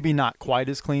 so maybe not quite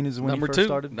as clean as when he first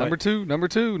started. Number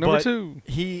two.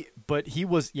 He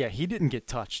was, he didn't get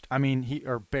touched. I mean,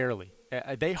 barely.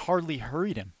 They hardly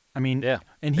hurried him. I mean,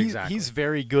 and he's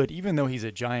very good. Even though he's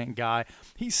a giant guy,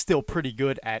 he's still pretty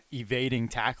good at evading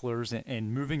tacklers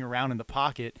and moving around in the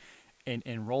pocket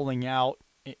and rolling out,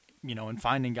 and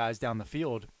finding guys down the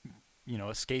field,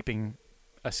 escaping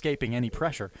any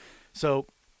pressure. So,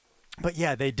 but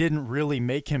yeah, they didn't really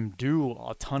make him do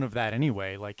a ton of that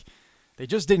anyway. Like, they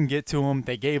just didn't get to him.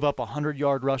 They gave up a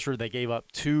 100-yard rusher. They gave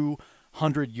up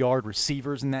 200-yard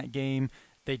receivers in that game.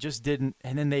 They just didn't.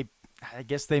 And then I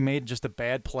guess they made just a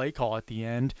bad play call at the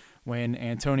end when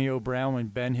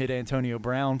Ben hit Antonio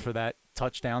Brown for that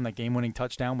touchdown, that game-winning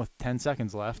touchdown with 10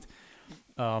 seconds left.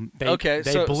 So real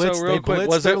quick,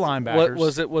 was their it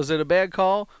linebackers. Was it a bad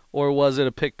call or was it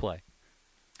a pick play,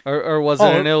 or was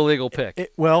it an illegal pick?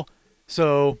 Was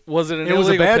it an illegal pick? It was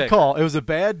a bad call. It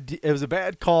was a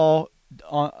bad call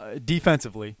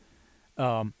defensively.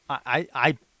 I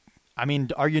mean,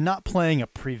 are you not playing a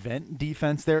prevent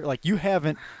defense there? Like, you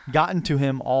haven't gotten to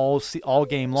him all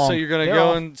game long. So you're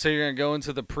gonna go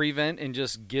into the prevent and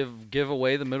just give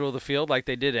away the middle of the field like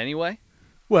they did anyway?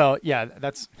 Well, yeah,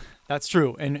 that's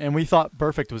true, and we thought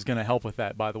Perfect was going to help with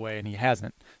that, by the way, and he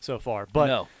hasn't so far.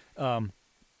 But no.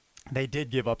 They did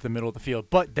give up the middle of the field,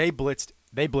 but they blitzed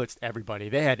everybody.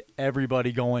 They had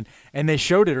everybody going, and they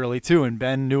showed it early too, and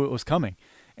Ben knew it was coming,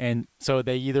 and so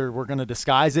they either were going to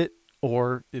disguise it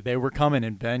or they were coming,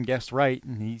 and Ben guessed right,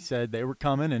 and he said they were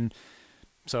coming, and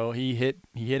so he hit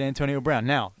Antonio Brown.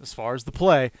 Now, as far as the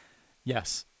play,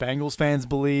 yes, Bengals fans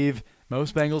believe.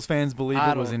 Most Bengals fans believe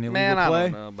it was an illegal play. I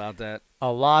don't know about that.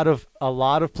 A lot of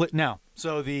play now.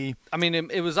 So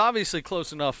it was obviously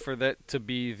close enough for that to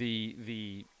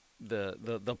be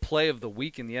the play of the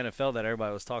week in the NFL that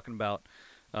everybody was talking about,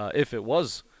 if it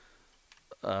was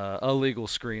a legal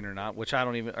screen or not, which I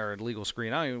don't even, or a legal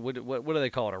screen. I don't even, what do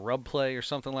they call it, a rub play or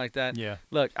something like that? Yeah.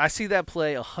 Look, I see that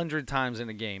play 100 times in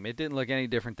a game. It didn't look any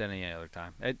different than any other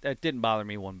time. It didn't bother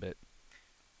me one bit.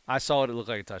 I saw it. It looked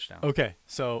like a touchdown. Okay,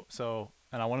 so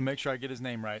and I want to make sure I get his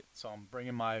name right. So I'm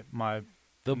bringing my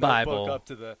The notebook Bible. up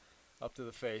to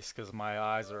the face because my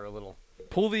eyes are a little.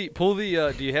 Pull the.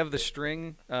 Do you have the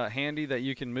string handy that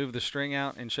you can move the string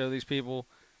out and show these people?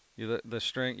 The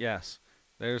string. Yes.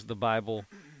 There's the Bible.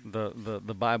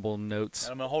 The Bible notes.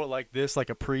 And I'm gonna hold it like this,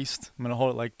 like a priest. I'm gonna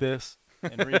hold it like this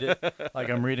and read it like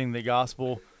I'm reading the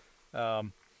gospel. Okay,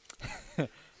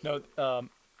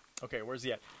 where's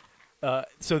he at?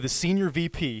 So the senior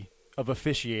VP of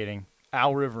officiating,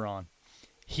 Al Riveron,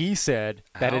 he said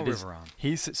that Al it is.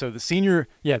 Riveron. So the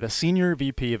senior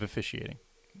VP of officiating.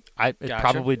 It Gotcha.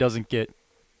 probably doesn't get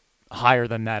higher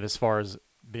than that as far as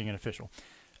being an official.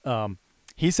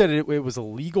 He said it was a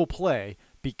legal play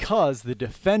because the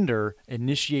defender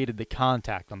initiated the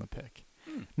contact on the pick.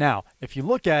 Now, if you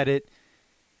look at it,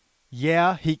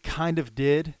 yeah, he kind of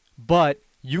did, but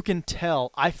you can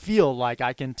tell. I feel like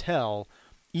I can tell,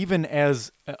 even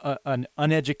as an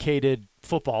uneducated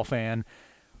football fan,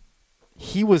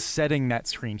 he was setting that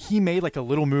screen. He made like a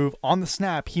little move on the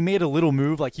snap. He made a little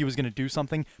move like he was going to do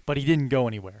something, but he didn't go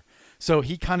anywhere. So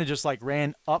he kind of just like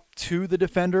ran up to the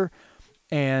defender,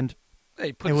 and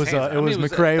He put it his was hands out. it was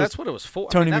McRae. That's what it was for.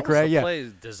 Tony that McRae, was the yeah.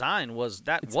 Play's design was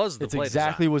that was the it's play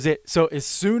exactly design. was it. So as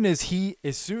soon as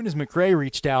McRae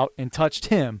reached out and touched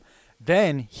him,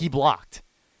 then he blocked,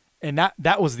 and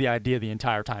that was the idea the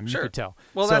entire time. You Sure. could tell.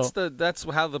 Well, So- that's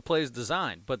how the play is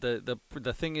designed. But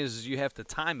the thing is, you have to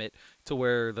time it to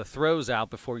where the throw's out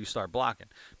before you start blocking.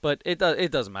 But it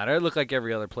doesn't matter. It looked like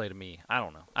every other play to me. I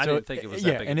don't know. I So didn't think it was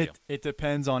that big and a deal. it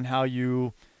depends on how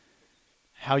you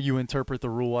interpret the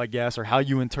rule, I guess, or how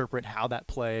you interpret how that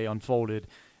play unfolded.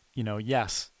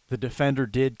 Yes, the defender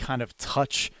did kind of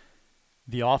touch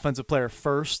the offensive player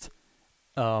first,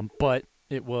 but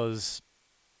it was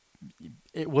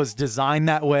designed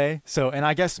that way. So, and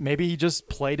I guess maybe he just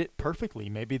played it perfectly.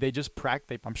 Maybe they just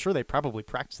I'm sure they probably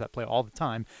practice that play all the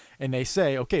time, and they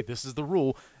say, okay, this is the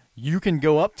rule. You can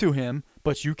go up to him,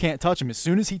 but you can't touch him. As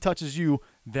soon as he touches you,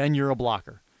 then you're a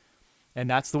blocker. And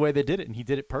that's the way they did it, and he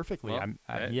did it perfectly. Well,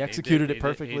 He executed he it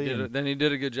perfectly. Then he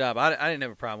did a good job. I didn't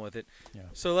have a problem with it. Yeah.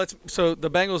 So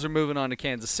the Bengals are moving on to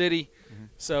Kansas City. Mm-hmm.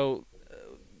 So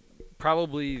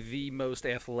probably the most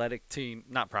athletic team.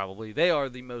 Not probably. They are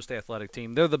the most athletic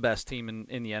team. They're the best team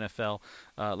in the NFL.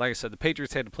 Like I said, the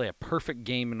Patriots had to play a perfect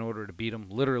game in order to beat them.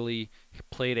 Literally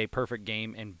played a perfect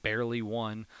game and barely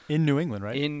won. In New England,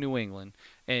 right? In New England.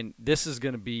 And this is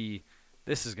going to be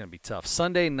tough.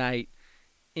 Sunday night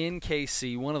in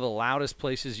KC, one of the loudest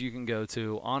places you can go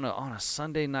to on a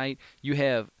Sunday night. You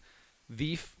have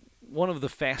one of the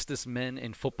fastest men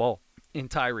in football in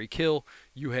Tyreek Hill.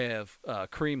 You have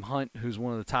Kareem Hunt, who's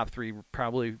one of the top 3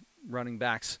 probably running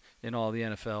backs in all the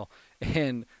NFL,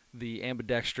 and the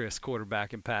ambidextrous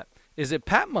quarterback in Pat. Is it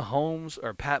Pat Mahomes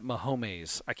or Pat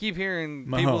Mahomes? I keep hearing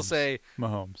people say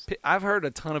Mahomes. I've heard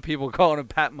a ton of people calling him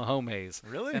Pat Mahomes.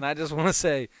 Really? And I just want to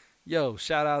say, yo,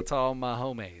 shout out to all my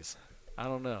homies. I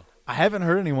don't know. I haven't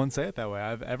heard anyone say it that way.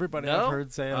 Everybody No? I've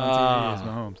heard say it on TV is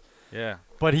Mahomes. Yeah.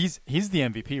 But he's the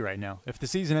MVP right now. If the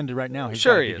season ended right now, he's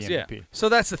Sure gotta he be is, the yeah. MVP. So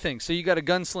that's the thing. So you got a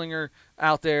gunslinger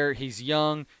out there. He's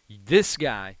young. This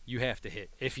guy you have to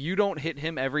hit. If you don't hit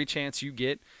him every chance you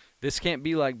get, this can't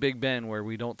be like Big Ben where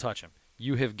we don't touch him.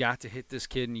 You have got to hit this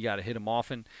kid, and you got to hit him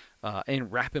often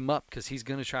and wrap him up because he's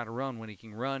going to try to run when he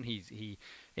can run. He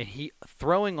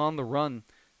throwing on the run.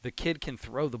 The kid can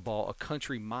throw the ball a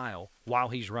country mile while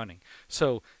he's running.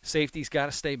 So safety's got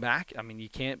to stay back. I mean, you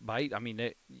can't bite. I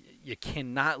mean, you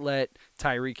cannot let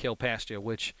Tyreek Hill past you,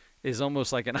 which is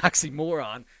almost like an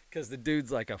oxymoron because the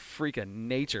dude's like a freak of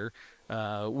nature.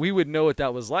 We would know what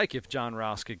that was like if John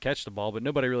Ross could catch the ball, but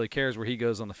nobody really cares where he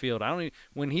goes on the field.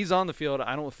 When he's on the field,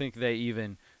 I don't think they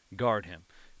even guard him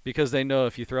because they know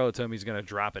if you throw it to him, he's going to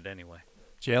drop it anyway.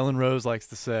 Jalen Rose likes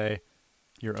to say,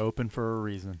 "You're open for a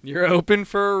reason." You're open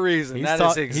for a reason. That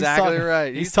is exactly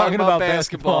right. He's talking about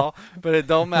basketball, but it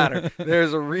don't matter.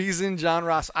 There's a reason John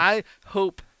Ross. I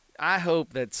hope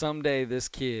that someday this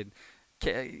kid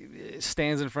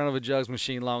stands in front of a jugs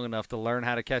machine long enough to learn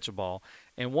how to catch a ball,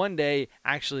 and one day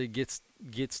actually gets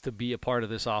to be a part of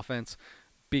this offense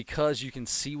because you can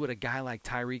see what a guy like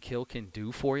Tyreek Hill can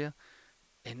do for you.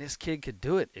 And this kid could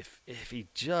do it if he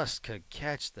just could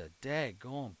catch the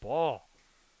daggone ball.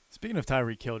 Speaking of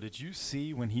Tyreek Hill, did you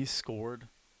see when he scored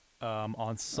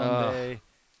on Sunday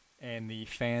and the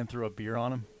fan threw a beer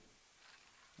on him?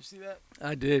 You see that?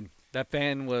 I did. That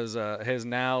fan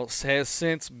has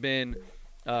since been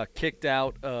kicked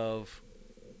out of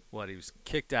what he was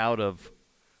kicked out of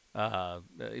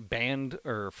banned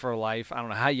or for life. I don't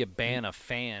know how you ban a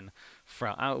fan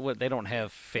from they don't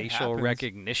have facial happens.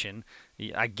 recognition.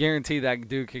 I guarantee that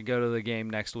dude could go to the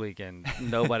game next week and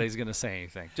nobody's going to say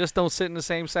anything. Just don't sit in the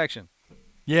same section.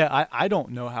 Yeah, I don't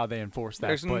know how they enforce that.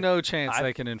 There's but no chance I-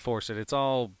 they can enforce it. It's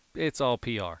all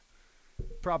PR.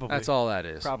 Probably. That's all that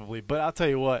is. Probably. But I'll tell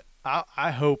you what,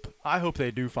 I hope they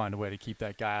do find a way to keep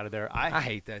that guy out of there. I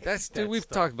hate that. Dude, that we've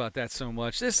stuff. talked about that so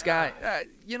much. This guy,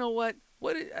 you know what?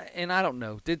 And I don't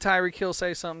know. Did Tyreek Hill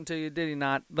say something to you? Did he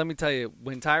not? Let me tell you,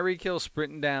 when Tyreek Hill's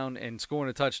sprinting down and scoring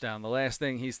a touchdown, the last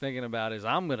thing he's thinking about is,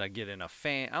 I'm going to get in a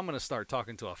fan. I'm going to start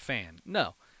talking to a fan.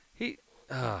 No. If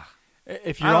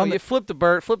I you're don't- on you the, flip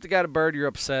the guy to bird, you're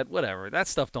upset, whatever. That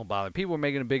stuff don't bother me. People are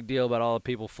making a big deal about all the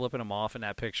people flipping him off in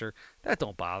that picture. That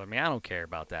don't bother me. I don't care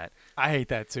about that. I hate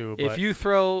that too. But If you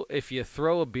throw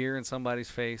a beer in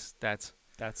somebody's face, that's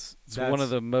that's one of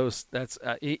the most. If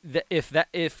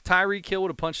Tyreek Hill would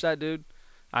have punched that dude,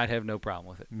 I'd have no problem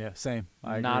with it. yeah, same.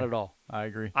 I agree. Not at all. I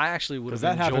agree. I actually would 'Cause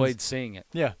have that enjoyed happens- seeing it.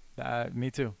 Yeah, me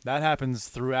too. That happens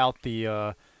throughout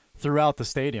the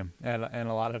stadium and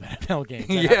a lot of NFL games.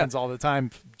 That Yeah. happens all the time,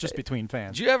 just between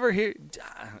fans. Did you ever hear?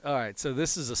 All right, so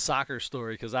this is a soccer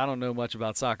story because I don't know much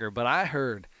about soccer, but I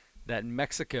heard that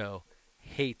Mexico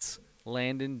hates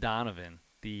Landon Donovan,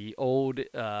 the old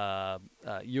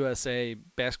USA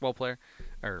basketball player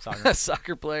or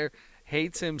soccer player,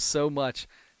 hates him so much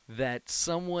that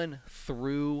someone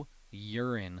threw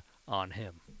urine on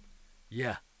him.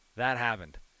 Yeah, that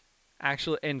happened.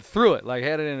 Actually, and threw it, like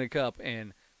had it in a cup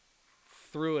and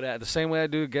threw it at the same way I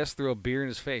do, guess threw a beer in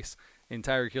his face, in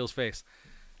Tyreek Hill's face.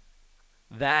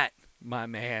 That, my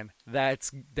man,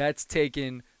 that's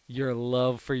taken your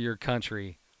love for your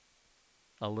country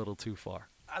a little too far.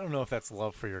 I don't know if that's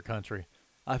love for your country.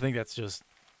 I think that's just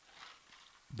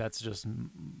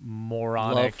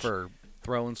moronic. Love for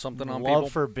throwing something on love people.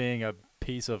 for being a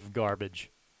piece of garbage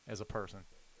as a person.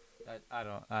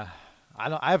 I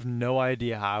have no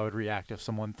idea how I would react if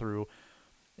someone threw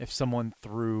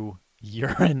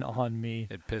urine on me.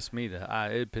 It pissed me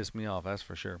off, that's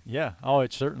for sure. Yeah. Oh,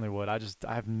 it certainly would. I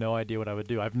have no idea what I would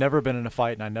do. I've never been in a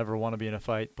fight, and I never want to be in a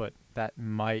fight. But that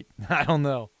might. I don't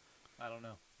know.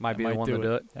 Might be the one to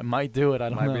do it. It might do it. I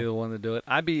don't Might know. be the one to do it.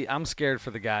 I'm scared for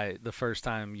the guy the first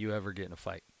time you ever get in a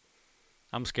fight.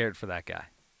 I'm scared for that guy.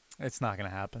 It's not going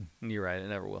to happen. You're right. It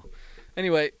never will.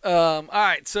 Anyway, all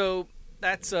right. So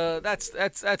that's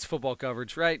football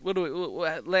coverage, right?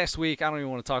 Last week? I don't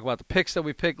even want to talk about the picks that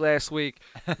we picked last week.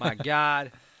 My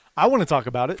God. I want to talk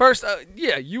about it. First,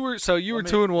 you were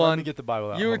 2-1. Let me get the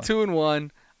Bible out. You were Hold on.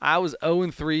 2-1. I was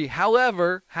 0-3.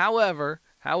 However,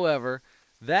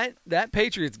 that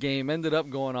Patriots game ended up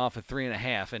going off at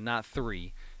 3.5 and not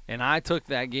 3. And I took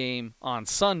that game on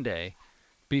Sunday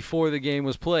before the game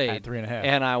was played. At 3.5.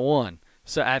 And I won.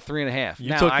 So at 3.5. You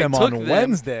Now, took I them took on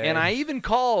Wednesday. And I even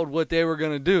called what they were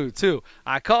going to do, too.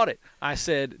 I called it. I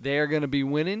said they are going to be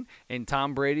winning, and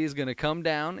Tom Brady is going to come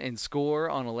down and score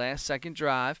on a last-second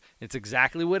drive. It's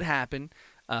exactly what happened.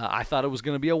 I thought it was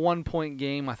going to be a 1-point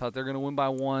game. I thought they were going to win by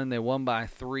 1. They won by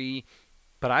 3.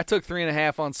 But I took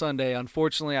 3.5 on Sunday.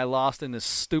 Unfortunately, I lost in this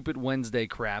stupid Wednesday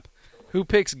crap. Who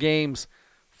picks games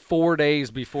 4 days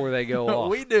before they go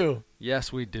off? We do.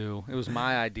 Yes, we do. It was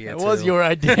my idea, It too. was your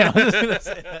idea. I was gonna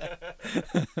say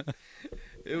that.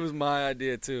 It was my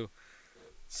idea, too.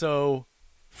 So,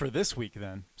 for this week,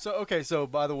 then. So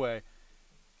by the way,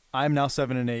 I'm now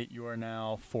 7-8. You are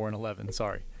now 4-11.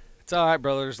 Sorry. It's all right,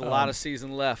 brother. There's a lot of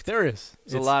season left. There is.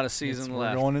 There's a lot of season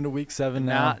left. We're going into week 7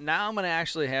 now. Now I'm going to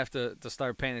actually have to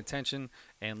start paying attention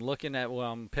and looking at what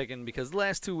I'm picking because the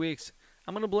last 2 weeks,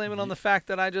 I'm going to blame it on the fact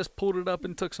that I just pulled it up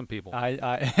and took some people.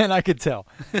 I could tell,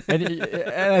 and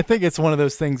I think it's one of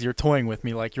those things you're toying with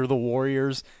me, like you're the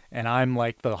Warriors and I'm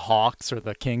like the Hawks or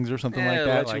the Kings or something like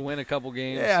that. Let you win a couple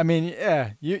games. Yeah, I mean,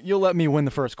 you'll let me win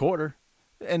the first quarter,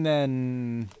 and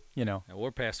then Yeah,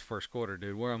 we're past the first quarter,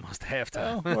 dude. We're almost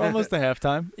halftime. we're almost at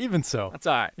halftime. Even so, That's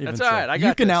all right. even That's so. all right. I got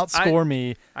you can this. outscore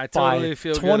me I totally by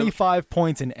feel good. 25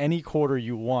 points in any quarter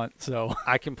you want. So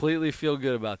I completely feel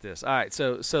good about this. All right,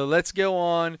 so let's go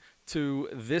on to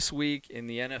this week in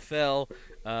the NFL,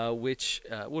 which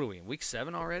what are we in, week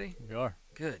 7 already? we are.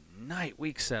 Good night,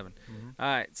 week 7. All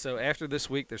right, so after this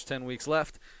week, there's 10 weeks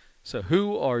left. So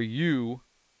who are you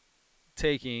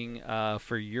taking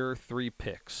for your 3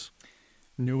 picks?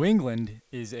 New England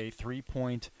is a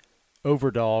 3-point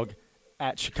overdog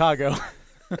at Chicago.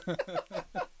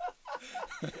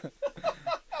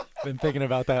 Been thinking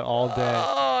about that all day.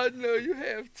 Oh, no, you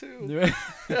have to. New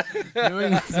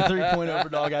England's a 3-point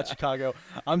overdog at Chicago.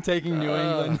 I'm taking New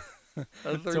England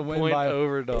A to win 3-point by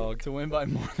overdog. to win by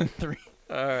more than 3.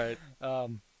 All right.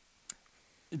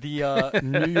 The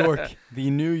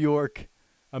New York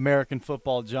American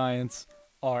Football Giants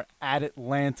are at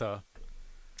Atlanta.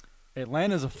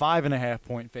 Atlanta's a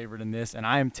 5.5-point favorite in this, and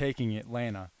I am taking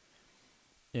Atlanta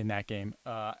in that game.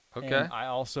 Okay. And I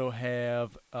also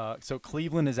have so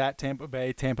Cleveland is at Tampa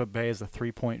Bay. Tampa Bay is a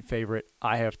 3-point favorite.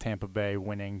 I have Tampa Bay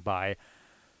winning by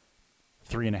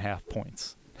 3.5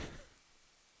 points.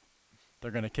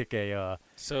 They're gonna kick a.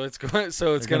 So it's going.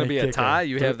 So it's They're going to gonna be a kick tie. a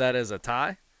You have that as a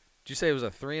tie. Did you say it was a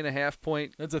 3.5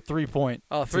 point? That's a 3-point.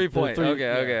 Oh, It's 3-point. the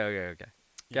Okay. Yeah.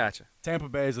 Gotcha. Tampa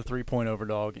Bay is a 3-point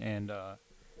overdog,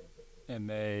 and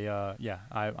they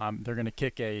they're gonna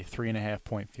kick a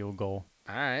 3.5-point field goal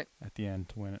All right. at the end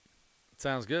to win it.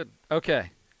 Sounds good.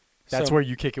 Okay. That's So where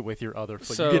you kick it with your other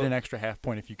foot. so- You get an extra half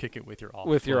point if you kick it with your off.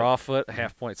 with your foot. off foot, a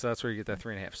half point. So that's where you get that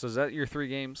 3.5. So is that your 3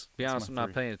 games? Be That's honest, my I'm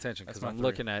not 3. paying attention because That's my I'm 3.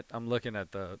 looking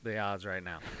at the odds right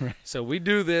now. Right. So we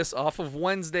do this off of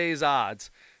Wednesday's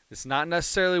odds. It's not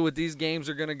necessarily what these games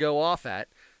are going to go off at.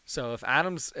 So if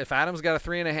Adams got a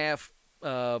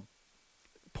 3.5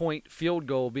 point field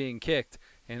goal being kicked,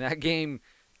 and that game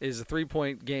is a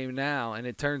 3-point game now, and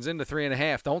it turns into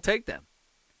 3.5, don't take them.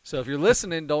 So if you're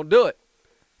listening, don't do it.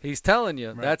 He's telling you.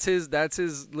 Right. That's his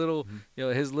little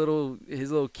his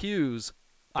little cues.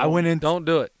 I went in. Don't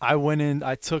do it. I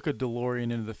took a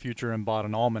DeLorean into the future and bought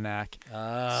an almanac. So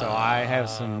I have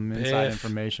some inside Biff.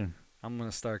 information. I'm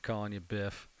gonna start calling you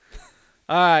Biff.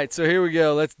 All right, so here we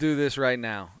go. Let's do this right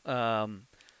now.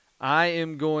 I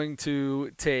am going to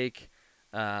take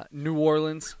New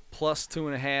Orleans plus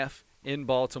 2.5 in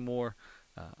Baltimore.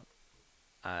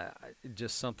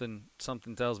 Just something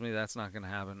tells me that's not going to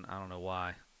happen. I don't know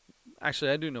why.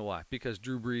 Actually, I do know why. Because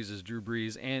Drew Brees is Drew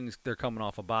Brees, and they're coming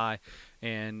off a bye.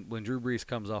 And when Drew Brees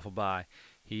comes off a bye,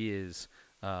 he is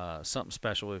something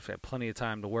special. We've had plenty of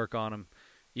time to work on him,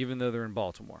 even though they're in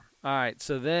Baltimore. All right,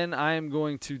 so then I am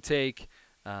going to take.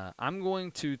 I'm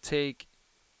going to take.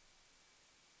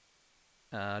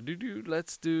 I'm going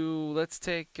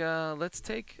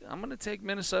to take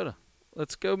Minnesota.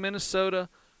 Let's go Minnesota.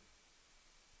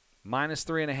 Minus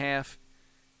 3.5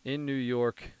 in New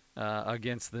York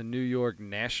against the New York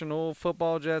National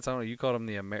Football Jets. I don't know. You called them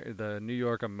the New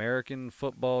York American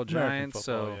Football Giants.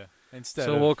 American football, yeah. Instead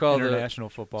so of we'll call international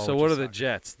football. So which what are is the soccer.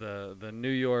 Jets? The New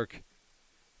York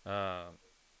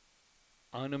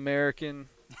un-American.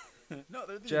 No,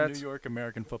 they're the Jets. New York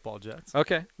American Football Jets.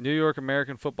 Okay, New York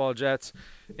American Football Jets,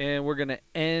 and we're gonna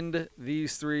end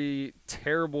these 3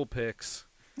 terrible picks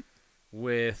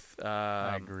with.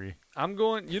 I agree. I'm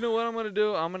going. You know what I'm going to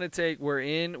do? I'm going to take. We're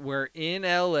in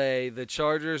L.A. The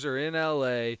Chargers are in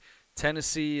L.A.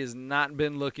 Tennessee has not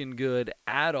been looking good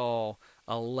at all.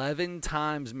 11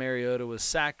 times Mariota was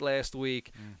sacked last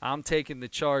week. I'm taking the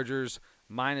Chargers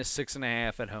minus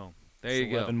 6.5 at home. There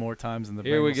you go. 11 more times in the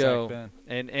Here we Bengals go. sack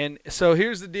Ben. And so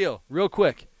here's the deal, real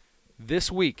quick.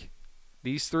 This week,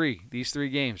 these three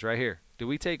games right here. Do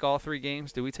we take all 3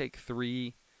 games? Do we take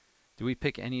 3? Do we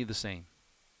pick any of the same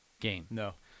game?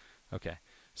 No. Okay.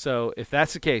 So if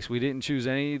that's the case, we didn't choose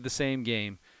any of the same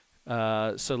game.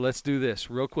 So let's do this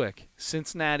real quick.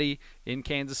 Cincinnati in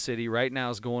Kansas City right now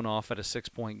is going off at a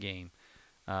 6-point game.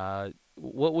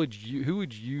 Who would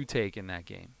you take in that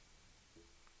game?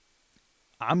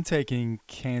 I'm taking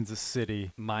Kansas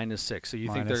City. Minus 6. So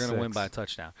you think they're Minus going to win 6. by a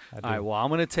touchdown? I do. All right. Well, I'm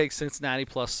going to take Cincinnati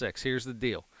plus 6. Here's the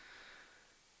deal.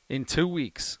 In 2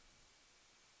 weeks,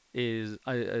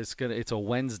 it's a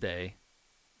Wednesday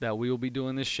that we will be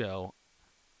doing this show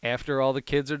after all the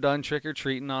kids are done trick or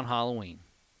treating on Halloween,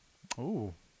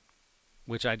 Ooh.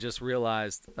 which I just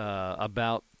realized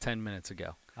about 10 minutes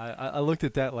ago. I looked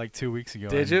at that like 2 weeks ago.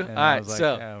 Did you? and All I right. was like,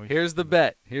 So yeah, we here's the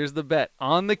bet. Here's the bet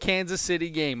on the Kansas City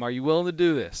game. Are you willing to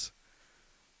do this?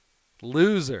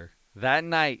 Loser that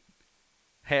night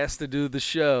has to do the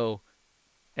show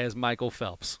as Michael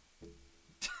Phelps.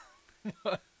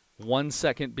 1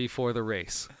 second before the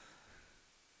race.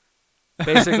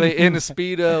 Basically in a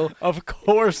Speedo. Of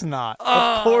course not.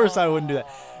 Of course I wouldn't do that.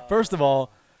 First of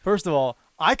all,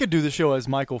 I could do the show as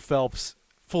Michael Phelps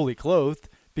fully clothed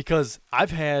because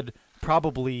I've had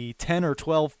probably 10 or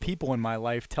 12 people in my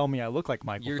life tell me I look like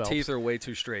Michael Your Phelps. teeth are way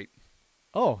too straight.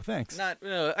 Oh, thanks. I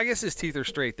guess his teeth are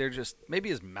straight. They're just, maybe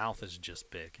his mouth is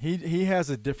just big. He has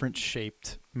a different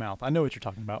shaped mouth. I know what you're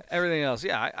talking about. Everything else,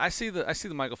 yeah, I see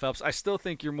the Michael Phelps. I still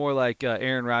think you're more like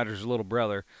Aaron Rodgers' little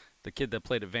brother, the kid that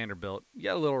played at Vanderbilt. You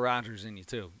got a little Rodgers in you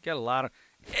too. You got a lot of,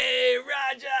 hey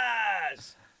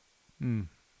Rodgers.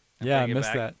 and Yeah, I bring it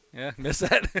missed back. that. Yeah, missed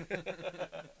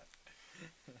that.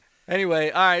 Anyway,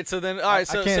 all right. So then, all right.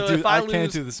 So, I can't so do. if I can't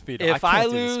lose, do the speed. if I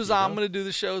can't do the lose, I'm Speedo. gonna do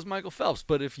the show as Michael Phelps.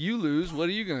 But if you lose, what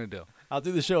are you gonna do? I'll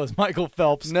do the show as Michael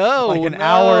Phelps. No, like an no,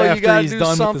 hour you after gotta he's do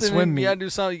done something. with the swim meet. You gotta do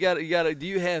something. You gotta. Do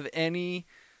you have any?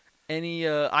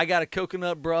 I got a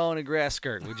coconut bra and a grass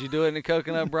skirt. Would you do it in a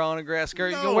coconut bra and a grass skirt?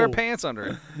 You can wear No. pants under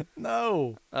it.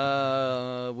 No.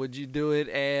 Would you do it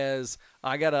as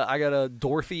I got a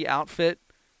Dorothy outfit,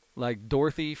 like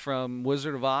Dorothy from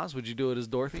Wizard of Oz? Would you do it as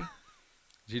Dorothy?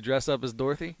 Would you dress up as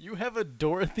Dorothy? You have a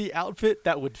Dorothy outfit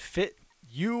that would fit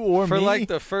you or For me? like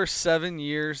the first 7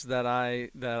 years that I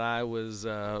was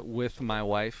with my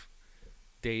wife,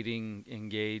 dating,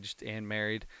 engaged, and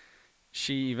married,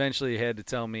 she eventually had to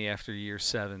tell me after year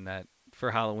 7 that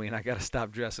for Halloween I got to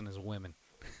stop dressing as women.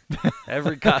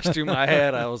 Every costume I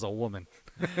had, I was a woman.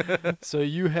 So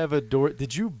you have a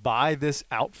Did you buy this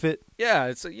outfit? Yeah,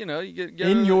 it's you get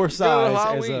In your go to size as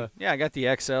Halloween. a- Yeah, I got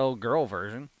the XL girl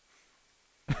version.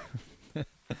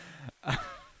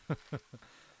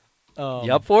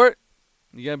 You up for it?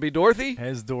 You gonna be Dorothy?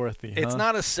 As Dorothy. It's huh?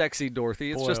 not a sexy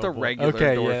Dorothy. It's Boy, just oh a boy. regular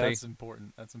okay, Dorothy. yeah, that's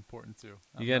important. That's important too.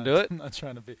 You gonna do it? I'm not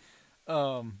trying to be.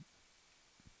 On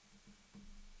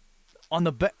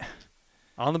the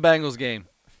On the Bengals game,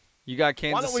 you got why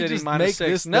Kansas don't we City just minus make 6.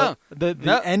 this No, the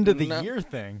no, end of the no. year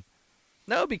thing?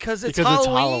 no, because it's Because it's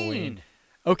Halloween. Halloween.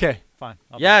 Okay, fine.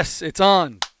 I'll bet. Yes, it's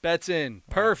on. Bet's in.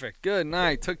 Perfect. Good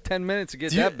night. Took 10 minutes to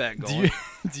get that bet going.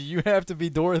 Do you have to be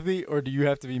Dorothy or do you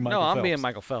have to be Michael No, I'm Phelps? being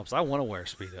Michael Phelps. I want to wear a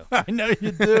Speedo. I know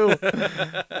you do.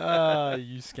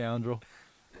 You scoundrel.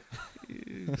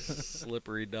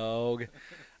 Slippery dog.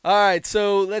 All right,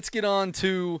 so let's get on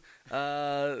to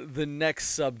the next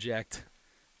subject,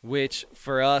 which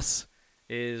for us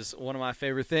is one of my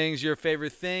favorite things, your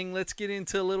favorite thing. Let's get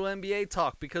into a little NBA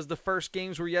talk because the first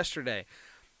games were yesterday.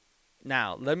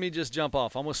 Now, let me just jump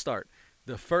off. I'm going to start.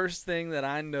 The first thing that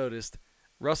I noticed,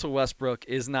 Russell Westbrook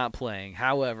is not playing.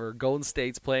 However, Golden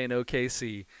State's playing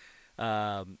OKC.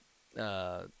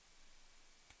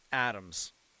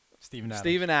 Adams.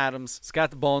 Steven Adams has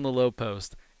got the ball in the low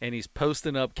post, and he's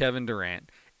posting up Kevin Durant.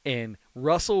 And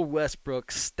Russell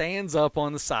Westbrook stands up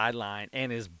on the sideline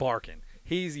and is barking.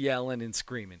 He's yelling and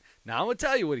screaming. Now, I'm going to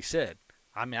tell you what he said.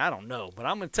 I mean, I don't know, but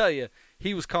I'm going to tell you,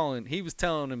 he was telling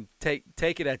him, take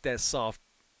it at that soft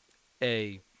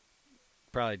A,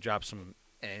 probably drop some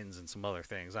N's and some other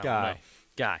things. I don't know.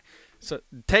 Guy. So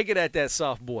take it at that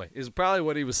soft boy is probably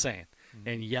what he was saying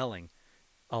and yelling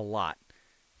a lot.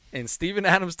 And Steven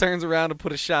Adams turns around to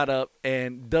put a shot up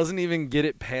and doesn't even get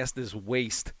it past his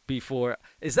waist before.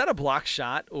 Is that a block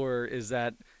shot or is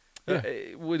that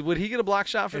Yeah. would he get a block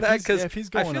shot for If that? he's- Because if he's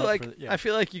I going feel up like for yeah. I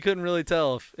feel like you couldn't really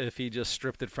tell if he just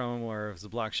stripped it from him or if it was a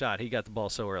block shot. He got the ball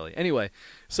so early. Anyway,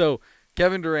 so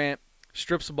Kevin Durant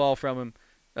strips the ball from him.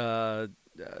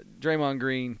 Draymond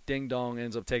Green, ding dong,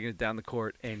 ends up taking it down the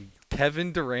court, and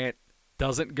Kevin Durant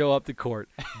doesn't go up the court,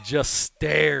 just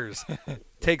stares.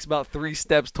 Takes about 3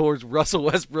 steps towards Russell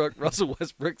Westbrook. Russell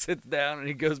Westbrook sits down, and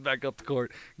he goes back up the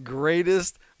court.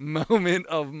 Greatest moment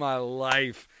of my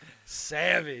life.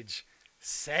 Savage,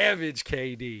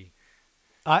 KD.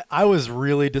 I was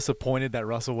really disappointed that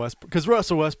Russell Westbrook, because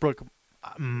Russell Westbrook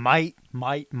might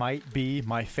be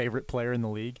my favorite player in the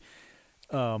league.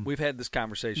 We've had this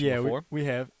conversation Yeah, before. we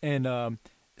have. And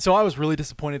so I was really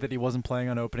disappointed that he wasn't playing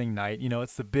on opening night. You know,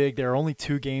 there are only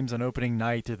 2 games on opening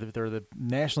night. They're the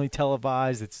nationally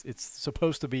televised. It's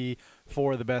supposed to be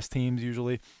 4 of the best teams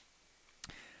usually.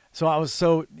 So I was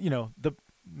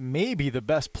maybe the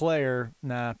best player.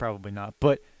 Nah, probably not.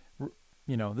 But,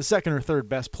 the second or third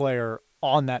best player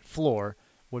on that floor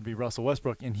would be Russell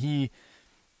Westbrook. And he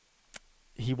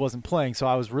wasn't playing. So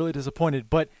I was really disappointed.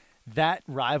 But that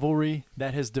rivalry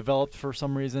that has developed for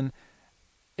some reason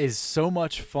is so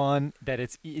much fun that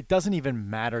it doesn't even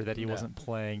matter that he wasn't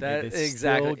playing. That It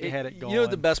exactly. still had it going. You know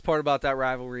what the best part about that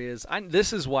rivalry is?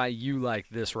 This is why you like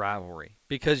this rivalry,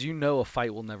 because you know a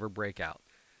fight will never break out.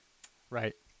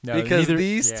 Right. No, Because those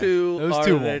these two two won't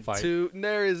the fight.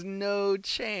 there is no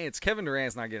chance. Kevin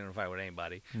Durant's not getting in a fight with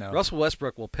anybody. No. Russell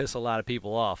Westbrook will piss a lot of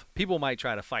people off. People might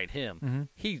try to fight him. Mhm.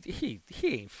 He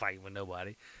ain't fighting with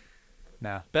nobody.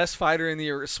 Nah. Best fighter in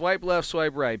the swipe left,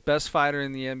 swipe right. Best fighter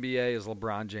in the NBA is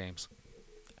LeBron James.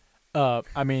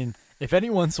 I mean, if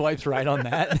anyone swipes right on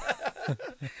that,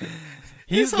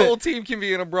 His whole team can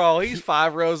be in a brawl. He's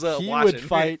 5 rows up he watching. would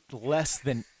fight less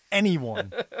than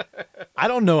anyone. I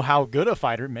don't know how good a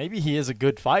fighter. Maybe he is a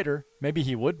good fighter. Maybe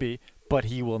he would be, but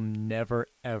he will never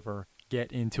ever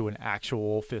get into an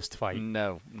actual fist fight.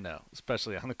 No,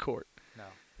 especially on the court. No.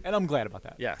 And I'm glad about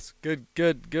that. Yes, good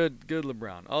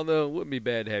LeBron. Although it wouldn't be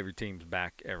bad to have your teams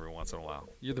back every once in a while.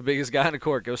 You're the biggest guy in the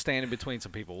court. Go stand in between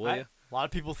some people, will you? A lot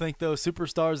of people think though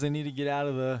superstars they need to get out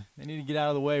of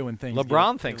the way when things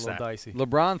LeBron get thinks a little that. dicey.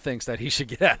 LeBron thinks that he should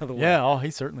get out of the way. Yeah, oh,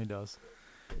 he certainly does.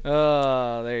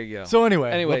 There you go. So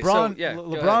anyway, LeBron,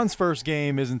 LeBron's first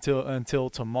game is until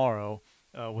tomorrow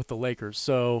with the Lakers.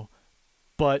 So,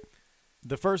 but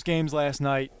the first games last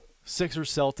night,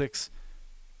 Sixers Celtics,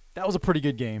 that was a pretty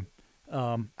good game.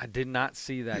 I did not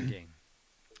see that game.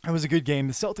 It was a good game.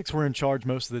 The Celtics were in charge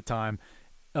most of the time.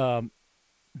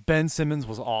 Ben Simmons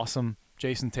was awesome.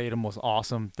 Jason Tatum was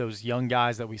awesome. Those young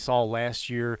guys that we saw last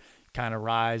year kind of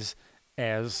rise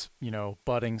as,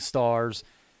 budding stars.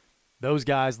 Those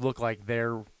guys look like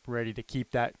they're ready to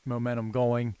keep that momentum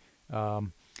going.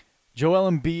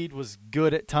 Joel Embiid was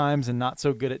good at times and not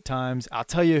so good at times. I'll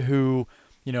tell you who,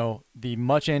 the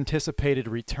much anticipated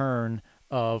return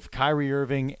of Kyrie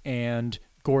Irving and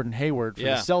Gordon Hayward for the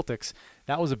Celtics.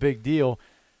 That was a big deal.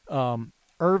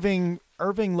 Irving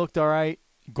looked all right.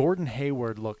 Gordon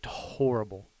Hayward looked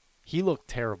horrible. He looked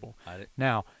terrible.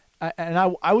 Now,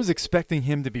 I was expecting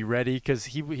him to be ready because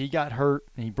he got hurt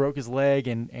and he broke his leg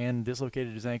and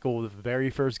dislocated his ankle the very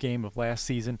first game of last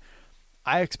season.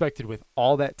 I expected with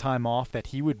all that time off that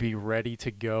he would be ready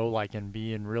to go, and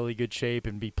be in really good shape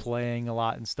and be playing a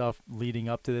lot and stuff leading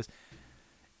up to this.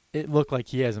 It looked like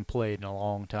he hasn't played in a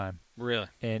long time. Really?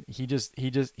 And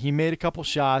he made a couple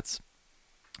shots,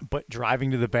 but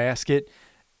driving to the basket,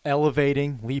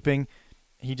 elevating, leaping,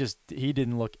 he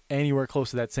didn't look anywhere close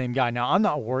to that same guy. Now, I'm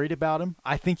not worried about him.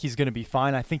 I think he's going to be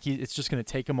fine. I think it's just going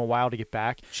to take him a while to get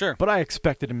back. Sure. But I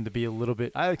expected him to be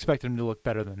I expected him to look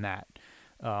better than that.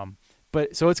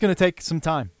 But so it's going to take some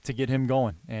time to get him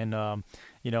going. And,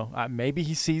 maybe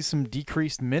he sees some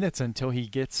decreased minutes until he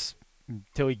gets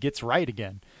right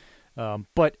again.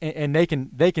 But they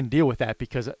can deal with that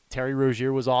because Terry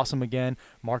Rozier was awesome again.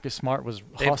 Celtics Smart was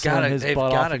hustling his butt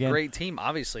off again. They've got a great team.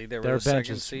 Obviously, they were the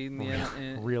second seed in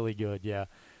the really good. Yeah.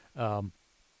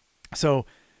 So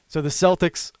the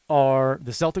Celtics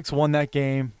won that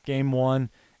game, game one,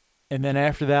 and then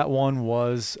after that one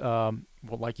was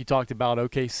like you talked about,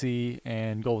 OKC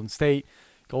and Golden State.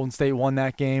 Golden State won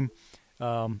that game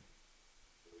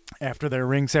after their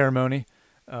ring ceremony.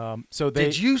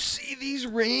 Did you see these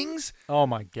rings? Oh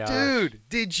my god, dude!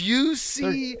 Did you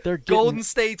see they're Golden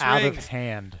State's out rings? Of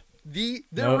hand.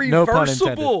 They're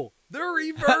reversible. They're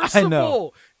reversible. I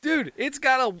know. Dude, it's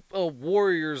got a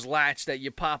Warriors latch that you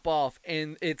pop off,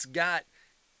 and it's got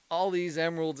all these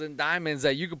emeralds and diamonds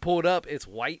that you can pull it up. It's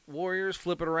white Warriors,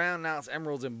 flip it around, now it's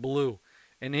emeralds and blue.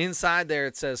 And inside there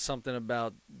it says something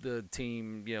about the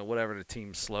team, whatever the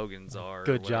team slogans are.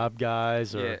 Good job,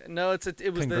 guys. Or no, it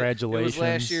was congratulations. It was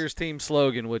last year's team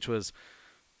slogan, which was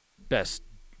best.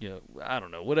 I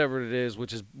don't know, whatever it is,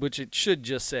 which it should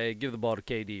just say, give the ball to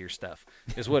KD or Steph,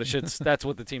 is what it should. That's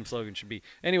what the team slogan should be.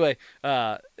 Anyway,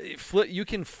 you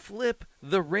can flip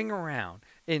the ring around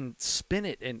and spin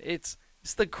it, and it's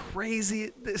the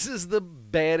crazy. This is the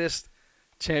baddest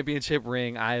championship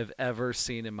ring I have ever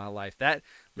seen in my life.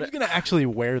 Who's going to actually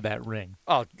wear that ring?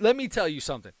 Oh, let me tell you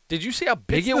something. Did you see how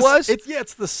big it was?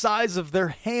 It's the size of their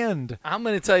hand. I'm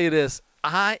going to tell you this.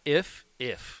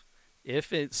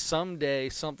 If it someday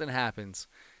something happens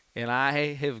and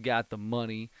I have got the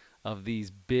money of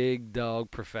these big dog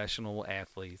professional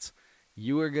athletes,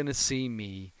 you are going to see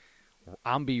me.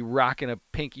 I'm be rocking a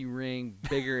pinky ring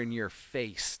bigger in your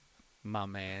face, my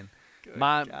man.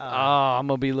 I'm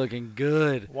gonna be looking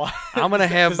good. Why? I'm gonna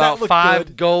have about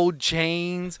 5 gold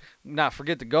chains. Not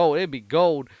forget the gold. It'd be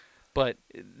gold, but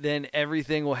then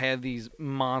everything will have these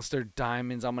monster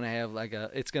diamonds. I'm gonna have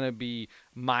it's gonna be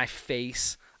my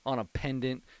face on a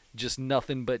pendant, just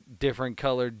nothing but different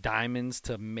colored diamonds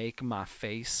to make my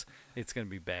face. It's gonna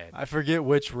be bad. I forget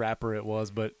which rapper it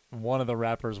was, but one of the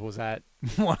rappers was at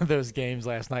one of those games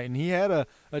last night, and he had a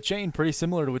chain pretty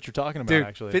similar to what you're talking about. Dude,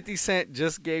 actually, 50 Cent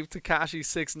just gave Tekashi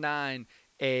 6ix9ine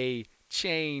a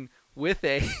chain with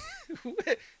a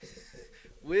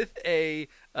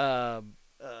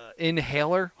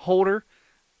inhaler holder.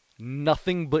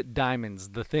 Nothing but diamonds.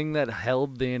 The thing that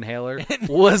held the inhaler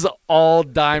was all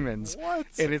diamonds. What?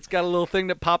 And it's got a little thing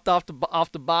that popped off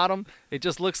the bottom. It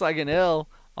just looks like an L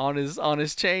on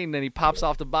his chain. Then he pops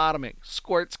off the bottom. It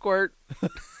squirt.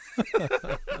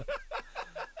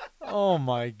 Oh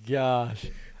my gosh!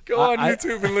 Go on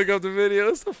YouTube and look up the video.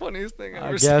 It's the funniest thing I've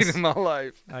ever seen in my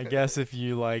life. I guess if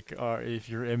you if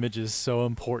your image is so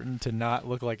important to not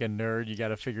look like a nerd, you got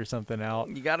to figure something out.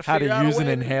 You got to how figure to out use an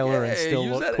inhaler and still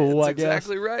look cool. I guess.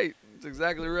 Exactly right. It's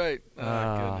exactly right.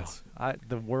 Oh goodness.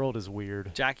 The world is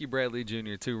weird. Jackie Bradley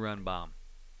Jr. 2-run bomb.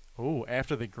 Oh,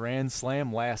 after the Grand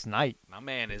Slam last night. My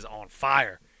man is on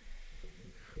fire.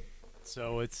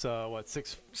 So it's what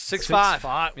 6'5"? 6'5".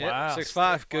 Wow, Yep,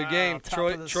 6'5". Good wow, game. top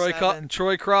of the Troy seven.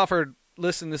 Troy Crawford.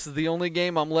 Listen, this is the only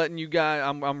game I'm letting you guys.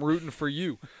 I'm rooting for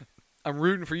you. I'm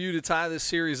rooting for you to tie this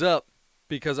series up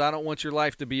because I don't want your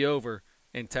life to be over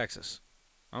in Texas.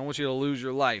 I don't want you to lose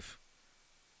your life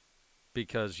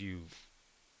because you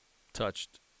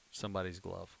touched somebody's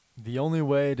glove. The only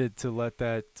way to let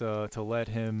that to let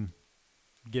him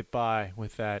get by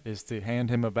with that is to hand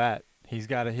him a bat. He's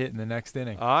got to hit in the next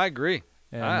inning. I agree.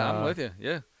 And, I'm with you.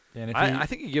 Yeah. And if I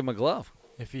think you give him a glove.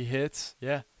 if he hits,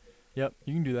 yep, you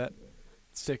can do that.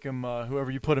 Stick him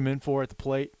whoever you put him in for at the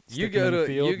plate. You stick him in the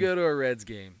field. you go to a Reds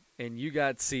game and you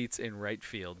got seats in right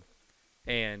field,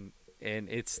 and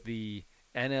it's the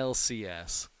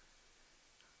NLCS.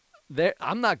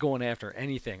 I'm not going after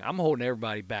anything. I'm holding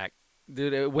everybody back,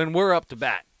 dude. When we're up to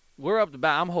bat,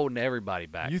 I'm holding everybody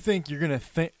back. You think you're gonna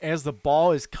think as the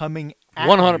ball is coming at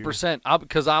 100%.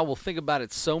 Because I will think about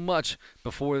it so much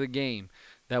before the game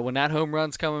that when that home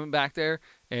run's coming back there,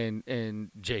 and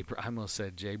I almost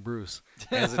said Jay Bruce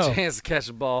has a chance to catch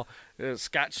the ball.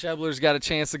 Scott Schebler's got a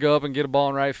chance to go up and get a ball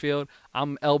in right field.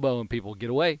 I'm elbowing people. Get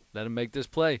away. Let him make this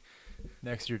play.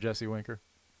 next year, Jesse Winker.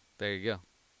 There you go.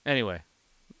 Anyway,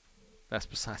 that's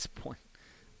besides the point.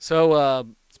 So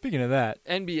Speaking of that,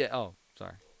 NBA. Oh,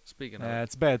 sorry. Speaking of it.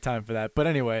 it's a bad time for that. But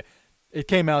anyway, it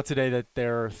came out today that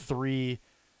there are three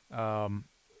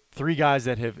guys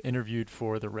that have interviewed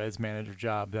for the Reds manager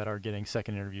job that are getting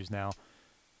second interviews now.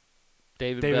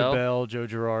 David David Bell, Joe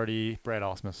Girardi, Brad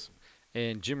Ausmus.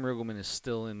 and Jim Riggleman is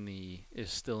still in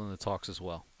the talks as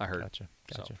well. I heard. Gotcha.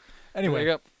 So, Anyway,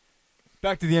 there you go.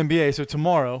 back to the NBA. So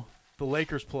tomorrow, the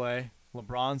Lakers play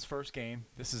LeBron's first game.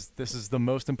 This is the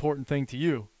most important thing to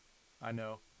you, I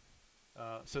know.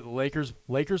 So the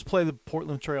Lakers play the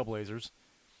Portland Trailblazers,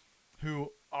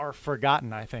 who are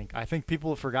forgotten. I think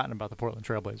people have forgotten about the Portland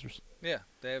Trailblazers. Yeah,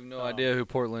 they have no idea who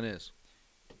Portland is.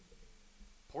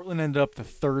 Portland ended up the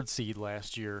 3rd seed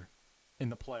last year in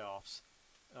the playoffs,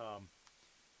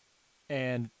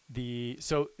 and I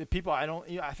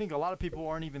think a lot of people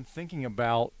aren't even thinking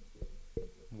about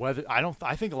whether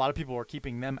I think a lot of people are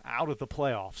keeping them out of the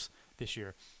playoffs this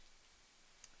year.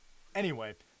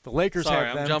 Anyway, the Lakers Sorry,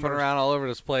 have I'm them jumping first. around all over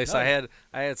this place. No.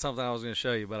 I had something I was going to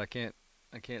show you, but I can't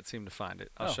seem to find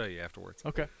it. I'll Oh. show you afterwards.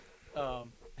 Okay.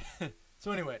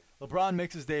 So anyway, LeBron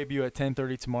makes his debut at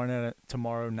 10:30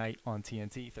 tomorrow night on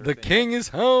TNT. Thursday The king is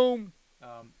home.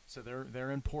 So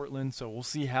they're in Portland. So we'll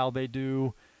see how they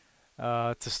do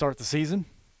to start the season.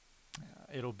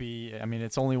 It'll be. I mean,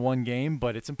 it's only one game,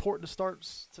 but it's important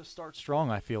to start strong.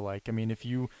 I feel like. I mean, if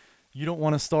you don't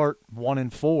want to start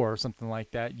 1-4 or something like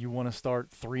that, you want to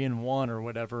start 3-1 or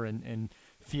whatever, and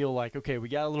feel like, okay, we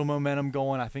got a little momentum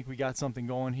going. I think we got something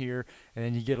going here, and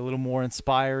then you get a little more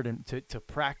inspired and to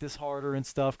practice harder and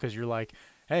stuff because you're like,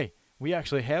 hey, we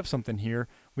actually have something here.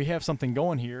 We have something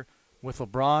going here with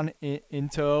LeBron in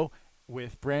tow,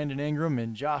 with Brandon Ingram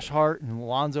and Josh Hart and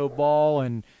Lonzo Ball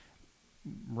and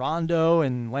Rondo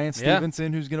and Lance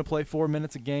Stevenson, who's going to play 4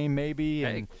 minutes a game maybe.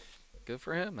 Hey, And good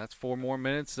for him. That's 4 more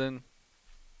minutes than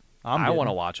I I want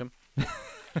to watch him.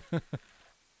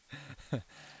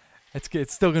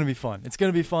 It's still going to be fun. It's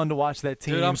going to be fun to watch that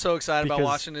team. Dude, I'm so excited about because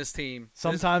watching this team.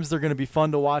 Sometimes they're going to be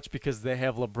fun to watch because they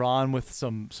have LeBron with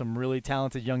some really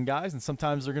talented young guys, and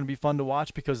sometimes they're going to be fun to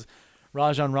watch because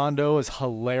Rajon Rondo is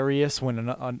hilarious when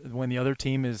the other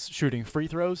team is shooting free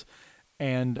throws,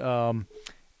 and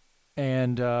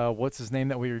what's his name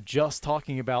that we were just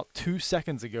talking about 2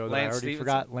 seconds ago that I already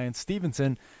forgot, Lance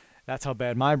Stevenson. That's how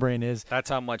bad my brain is. That's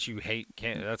how much you hate.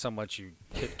 That's how much you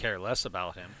care less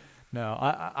about him. No,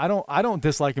 I don't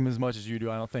dislike him as much as you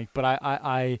do. I don't think, but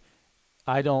I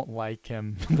don't like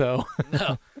him though.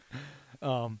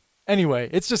 No. Anyway,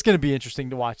 it's just going to be interesting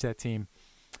to watch that team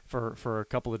for a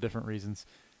couple of different reasons.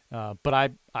 But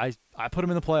I put them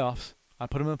in the playoffs. I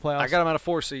put them in the playoffs. I got him at a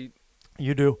 4 seed.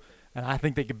 You do, and I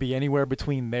think they could be anywhere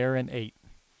between there and 8.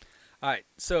 All right,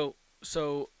 so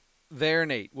there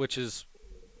and 8, which is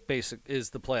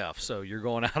the playoffs. So you're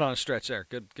going out on a stretch there.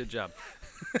 Good job.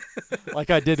 Like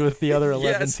I did with the other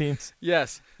 11 Yes. teams.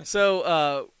 Yes.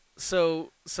 So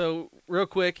real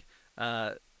quick, LA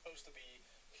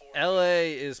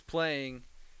is playing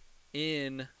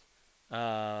in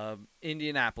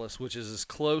Indianapolis, which is as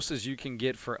close as you can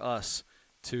get for us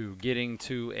to getting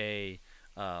to a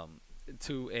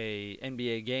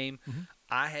NBA game. Mm-hmm.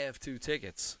 I have 2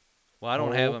 tickets. Well, I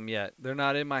don't have them yet. They're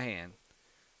not in my hand.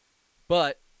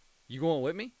 But you going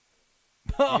with me?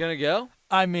 You gonna go?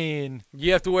 I mean,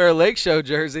 You have to wear a Lake Show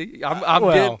jersey. I'm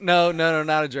well. getting no,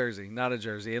 not a jersey, not a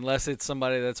jersey, unless it's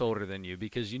somebody that's older than you.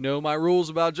 Because you know my rules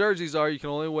about jerseys are you can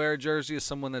only wear a jersey of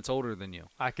someone that's older than you.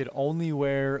 I could only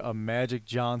wear a Magic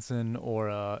Johnson or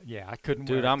a I couldn't.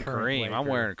 Dude, wear a I'm current Kareem. I'm Laker.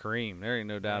 wearing a Kareem. There ain't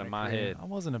no doubt in my Kareem. head. I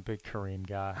wasn't a big Kareem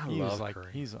guy. I He was love like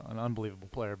Kareem. he's an unbelievable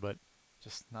player, but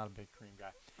just not a big Kareem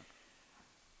guy.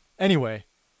 Anyway,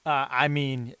 I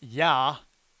mean, yeah,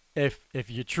 if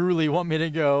you truly want me to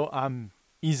go, I'm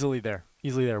easily there.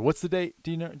 Easily there. What's the date?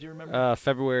 Do you remember?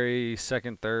 February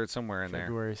 2nd, 3rd, somewhere in there.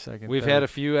 February 2nd. We've 3rd. had a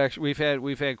few. Actually,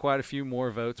 we've had quite a few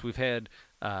more votes. We've had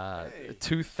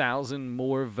 2,000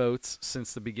 more votes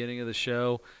since the beginning of the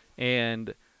show,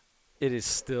 and it is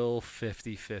still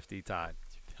 50-50 tied.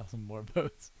 2,000 more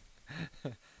votes.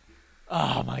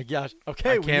 Oh my gosh.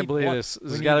 Okay, I we can't need believe one- this. we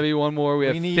There's got to need- be one more. We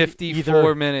we have need 54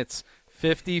 either- minutes.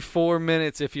 54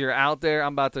 minutes. If you're out there,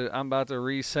 I'm about to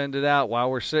resend it out while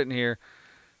we're sitting here.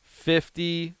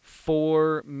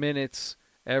 54 minutes.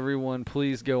 Everyone,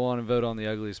 please go on and vote on the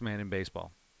ugliest man in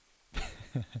baseball.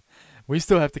 We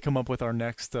still have to come up with our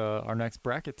next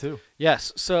bracket too.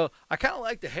 Yes. So I kind of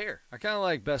like the hair. I kind of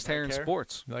like best hair in hair?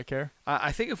 sports. You like hair?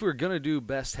 I think if we were gonna do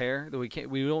best hair, that we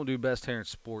don't do best hair in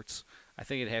sports. I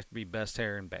think it'd have to be best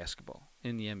hair in basketball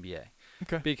in the NBA.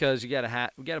 Okay. Because you got a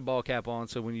hat, we got a ball cap on,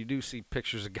 so when you do see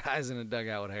pictures of guys in a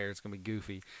dugout with hair, it's gonna be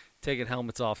goofy. Taking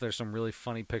helmets off, there's some really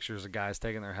funny pictures of guys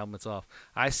taking their helmets off.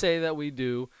 I say that we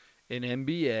do in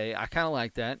NBA. I kind of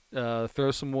like that.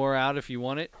 Throw some more out if you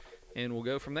want it, and we'll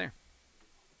go from there.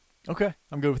 Okay,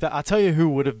 I'm good with that. I'll tell you who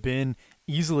would have been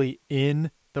easily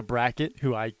in the bracket,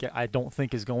 who I don't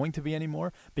think is going to be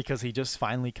anymore because he just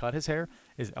finally cut his hair,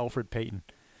 is Elfrid Payton.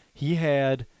 He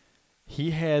had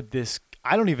this,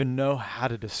 I don't even know how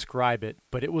to describe it,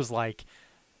 but it was like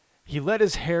he let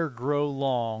his hair grow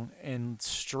long and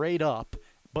straight up,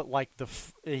 but like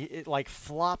it like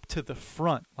flopped to the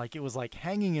front, like it was like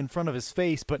hanging in front of his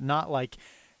face, but not like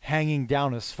hanging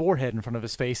down his forehead in front of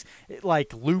his face. It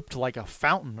like looped like a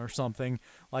fountain or something.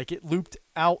 Like it looped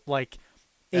out like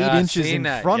 8 I've inches seen in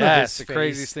that. front of Yes, his the face.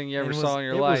 craziest thing you ever And saw in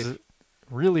your it life. was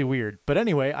really weird. But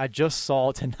anyway, I just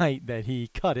saw tonight that he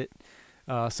cut it.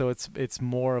 So it's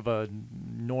more of a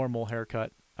normal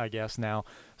haircut, I guess, now.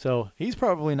 So he's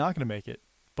probably not going to make it.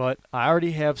 But I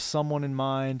already have someone in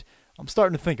mind. I'm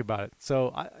starting to think about it.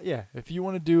 So, if you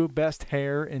want to do best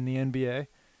hair in the NBA,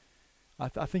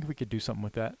 I think we could do something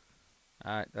with that.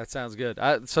 All right, that sounds good.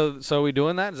 So are we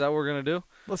doing that? Is that what we're gonna do?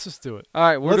 Let's just do it. All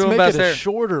right, we're Let's doing make best it a hair.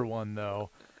 shorter one, though,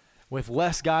 with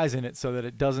less guys in it so that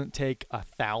it doesn't take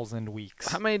 1,000 weeks.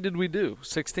 How many did we do?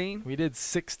 16? We did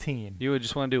 16. You would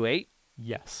just want to do 8?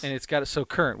 Yes. And it's got so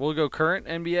current. We'll go current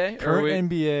NBA.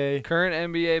 Current NBA.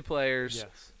 Current NBA players.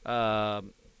 Yes.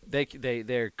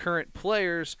 They're current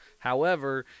players.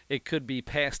 However, it could be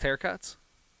past haircuts.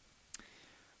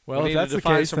 Well, We if need to that's the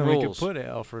define case, some then we could rules. put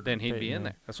Alfred. Then he'd be Payton in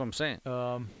there. That's what I'm saying.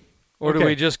 Or okay. do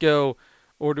we just go?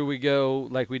 Or do we go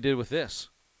like we did with this?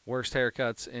 Worst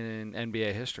haircuts in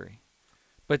NBA history.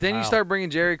 But then you Wow. start bringing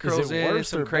Jerry curls it in and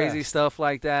worst some or crazy best? stuff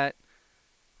like that.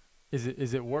 Is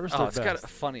it worst Oh, or it's best? got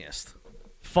funniest.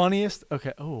 Funniest?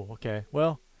 Okay. Oh, okay.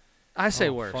 Well, I say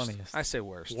Oh, worst. funniest. I say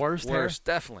worst. Worst hair? Worst,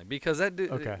 definitely, because that.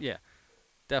 Okay. Yeah,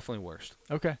 definitely worst.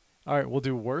 okay. All right. We'll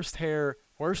do worst hair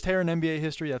in NBA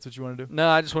history. That's what you want to do No,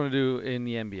 I just want to do in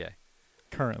the NBA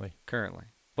currently. currently,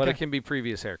 but it Okay. can be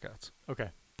previous haircuts. Okay.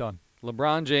 Done.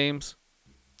 LeBron James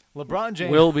LeBron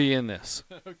James will be in this.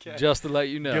 Okay. Just to let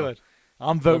you know, Good.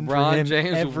 I'm voting LeBron for him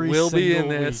James every will be in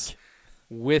single this week.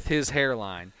 with his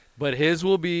hairline, but his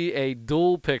will be a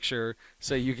dual picture,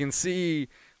 so you can see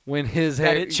when his That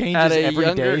hair it changes at a every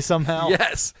day younger- somehow.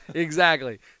 Yes,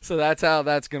 exactly. So that's how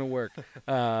that's gonna work.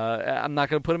 I'm not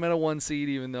gonna put him at a 1 seed,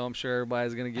 even though I'm sure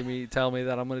everybody's gonna tell me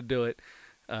that I'm gonna do it.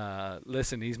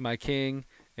 Listen, he's my king,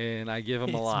 and I give him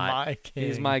He's a lot. my king.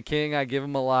 He's my king. I give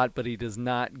him a lot, but he does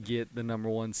not get the number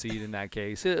 1 seed in that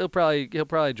case. He'll probably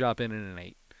drop in at an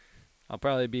 8. He'll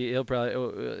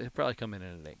probably come in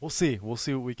at an 8. We'll see. We'll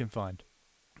see what we can find.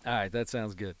 All right, that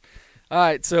sounds good. All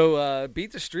right, so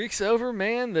beat the streak's over,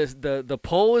 man. The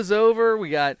poll is over. We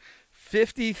got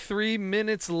 53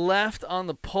 minutes left on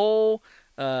the poll.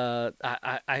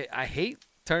 I hate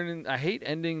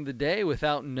ending the day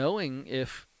without knowing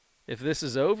if this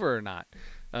is over or not.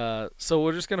 So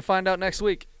we're just gonna find out next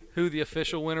week who the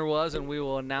official winner was, and we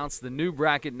will announce the new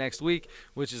bracket next week,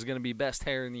 which is gonna be best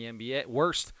hair in the NBA,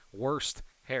 worst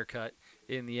haircut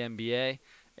in the NBA.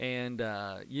 And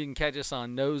you can catch us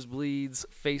on Nosebleeds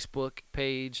Facebook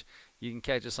page. You can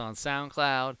catch us on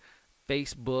SoundCloud,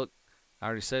 Facebook. I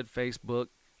already said Facebook,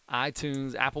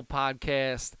 iTunes, Apple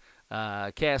Podcast,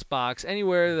 Castbox,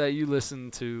 anywhere that you listen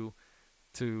to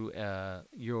to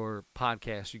your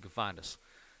podcast, you can find us.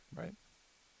 Right.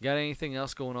 Got anything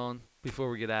else going on before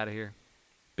we get out of here?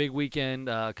 Big weekend.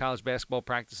 College basketball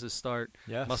practices start.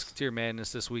 Yes. Musketeer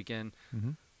Madness this weekend.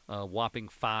 Mm-hmm. Whopping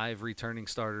 5 returning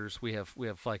starters. We have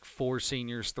like 4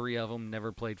 seniors. 3 of them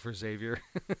never played for Xavier.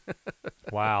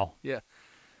 Wow. Yeah.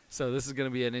 So this is going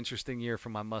to be an interesting year for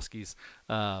my Muskies.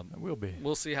 It will be.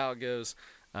 We'll see how it goes.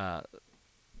 But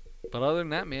other than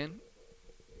that, man,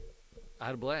 I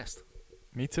had a blast.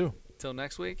 Me too. Till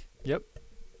next week. Yep.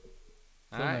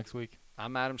 All Till right. next week.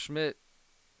 I'm Adam Schmidt.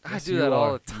 I Yes, do you that all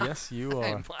are. the time. Yes, you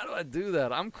are. Why do I do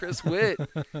that? I'm Chris Witt.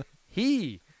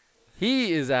 He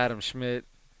is Adam Schmidt.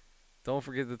 Don't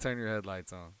forget to turn your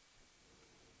headlights on.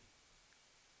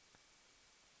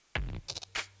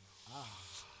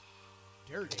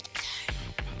 Dirty.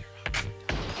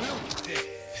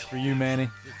 For you, Manny.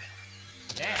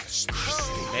 Nasty.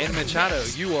 Man Machado,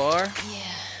 you are.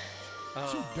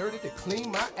 Too dirty to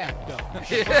clean my act up.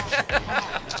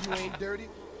 You ain't dirty.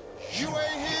 You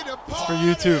ain't here to party. For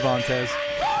you too, Vontez.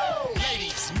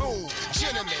 Ladies, move.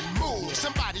 Gentlemen, move.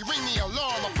 Somebody ring the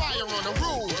alarm. A fire on the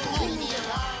roof. Ring the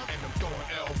alarm. And I'm throwing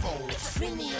elbows. Ring the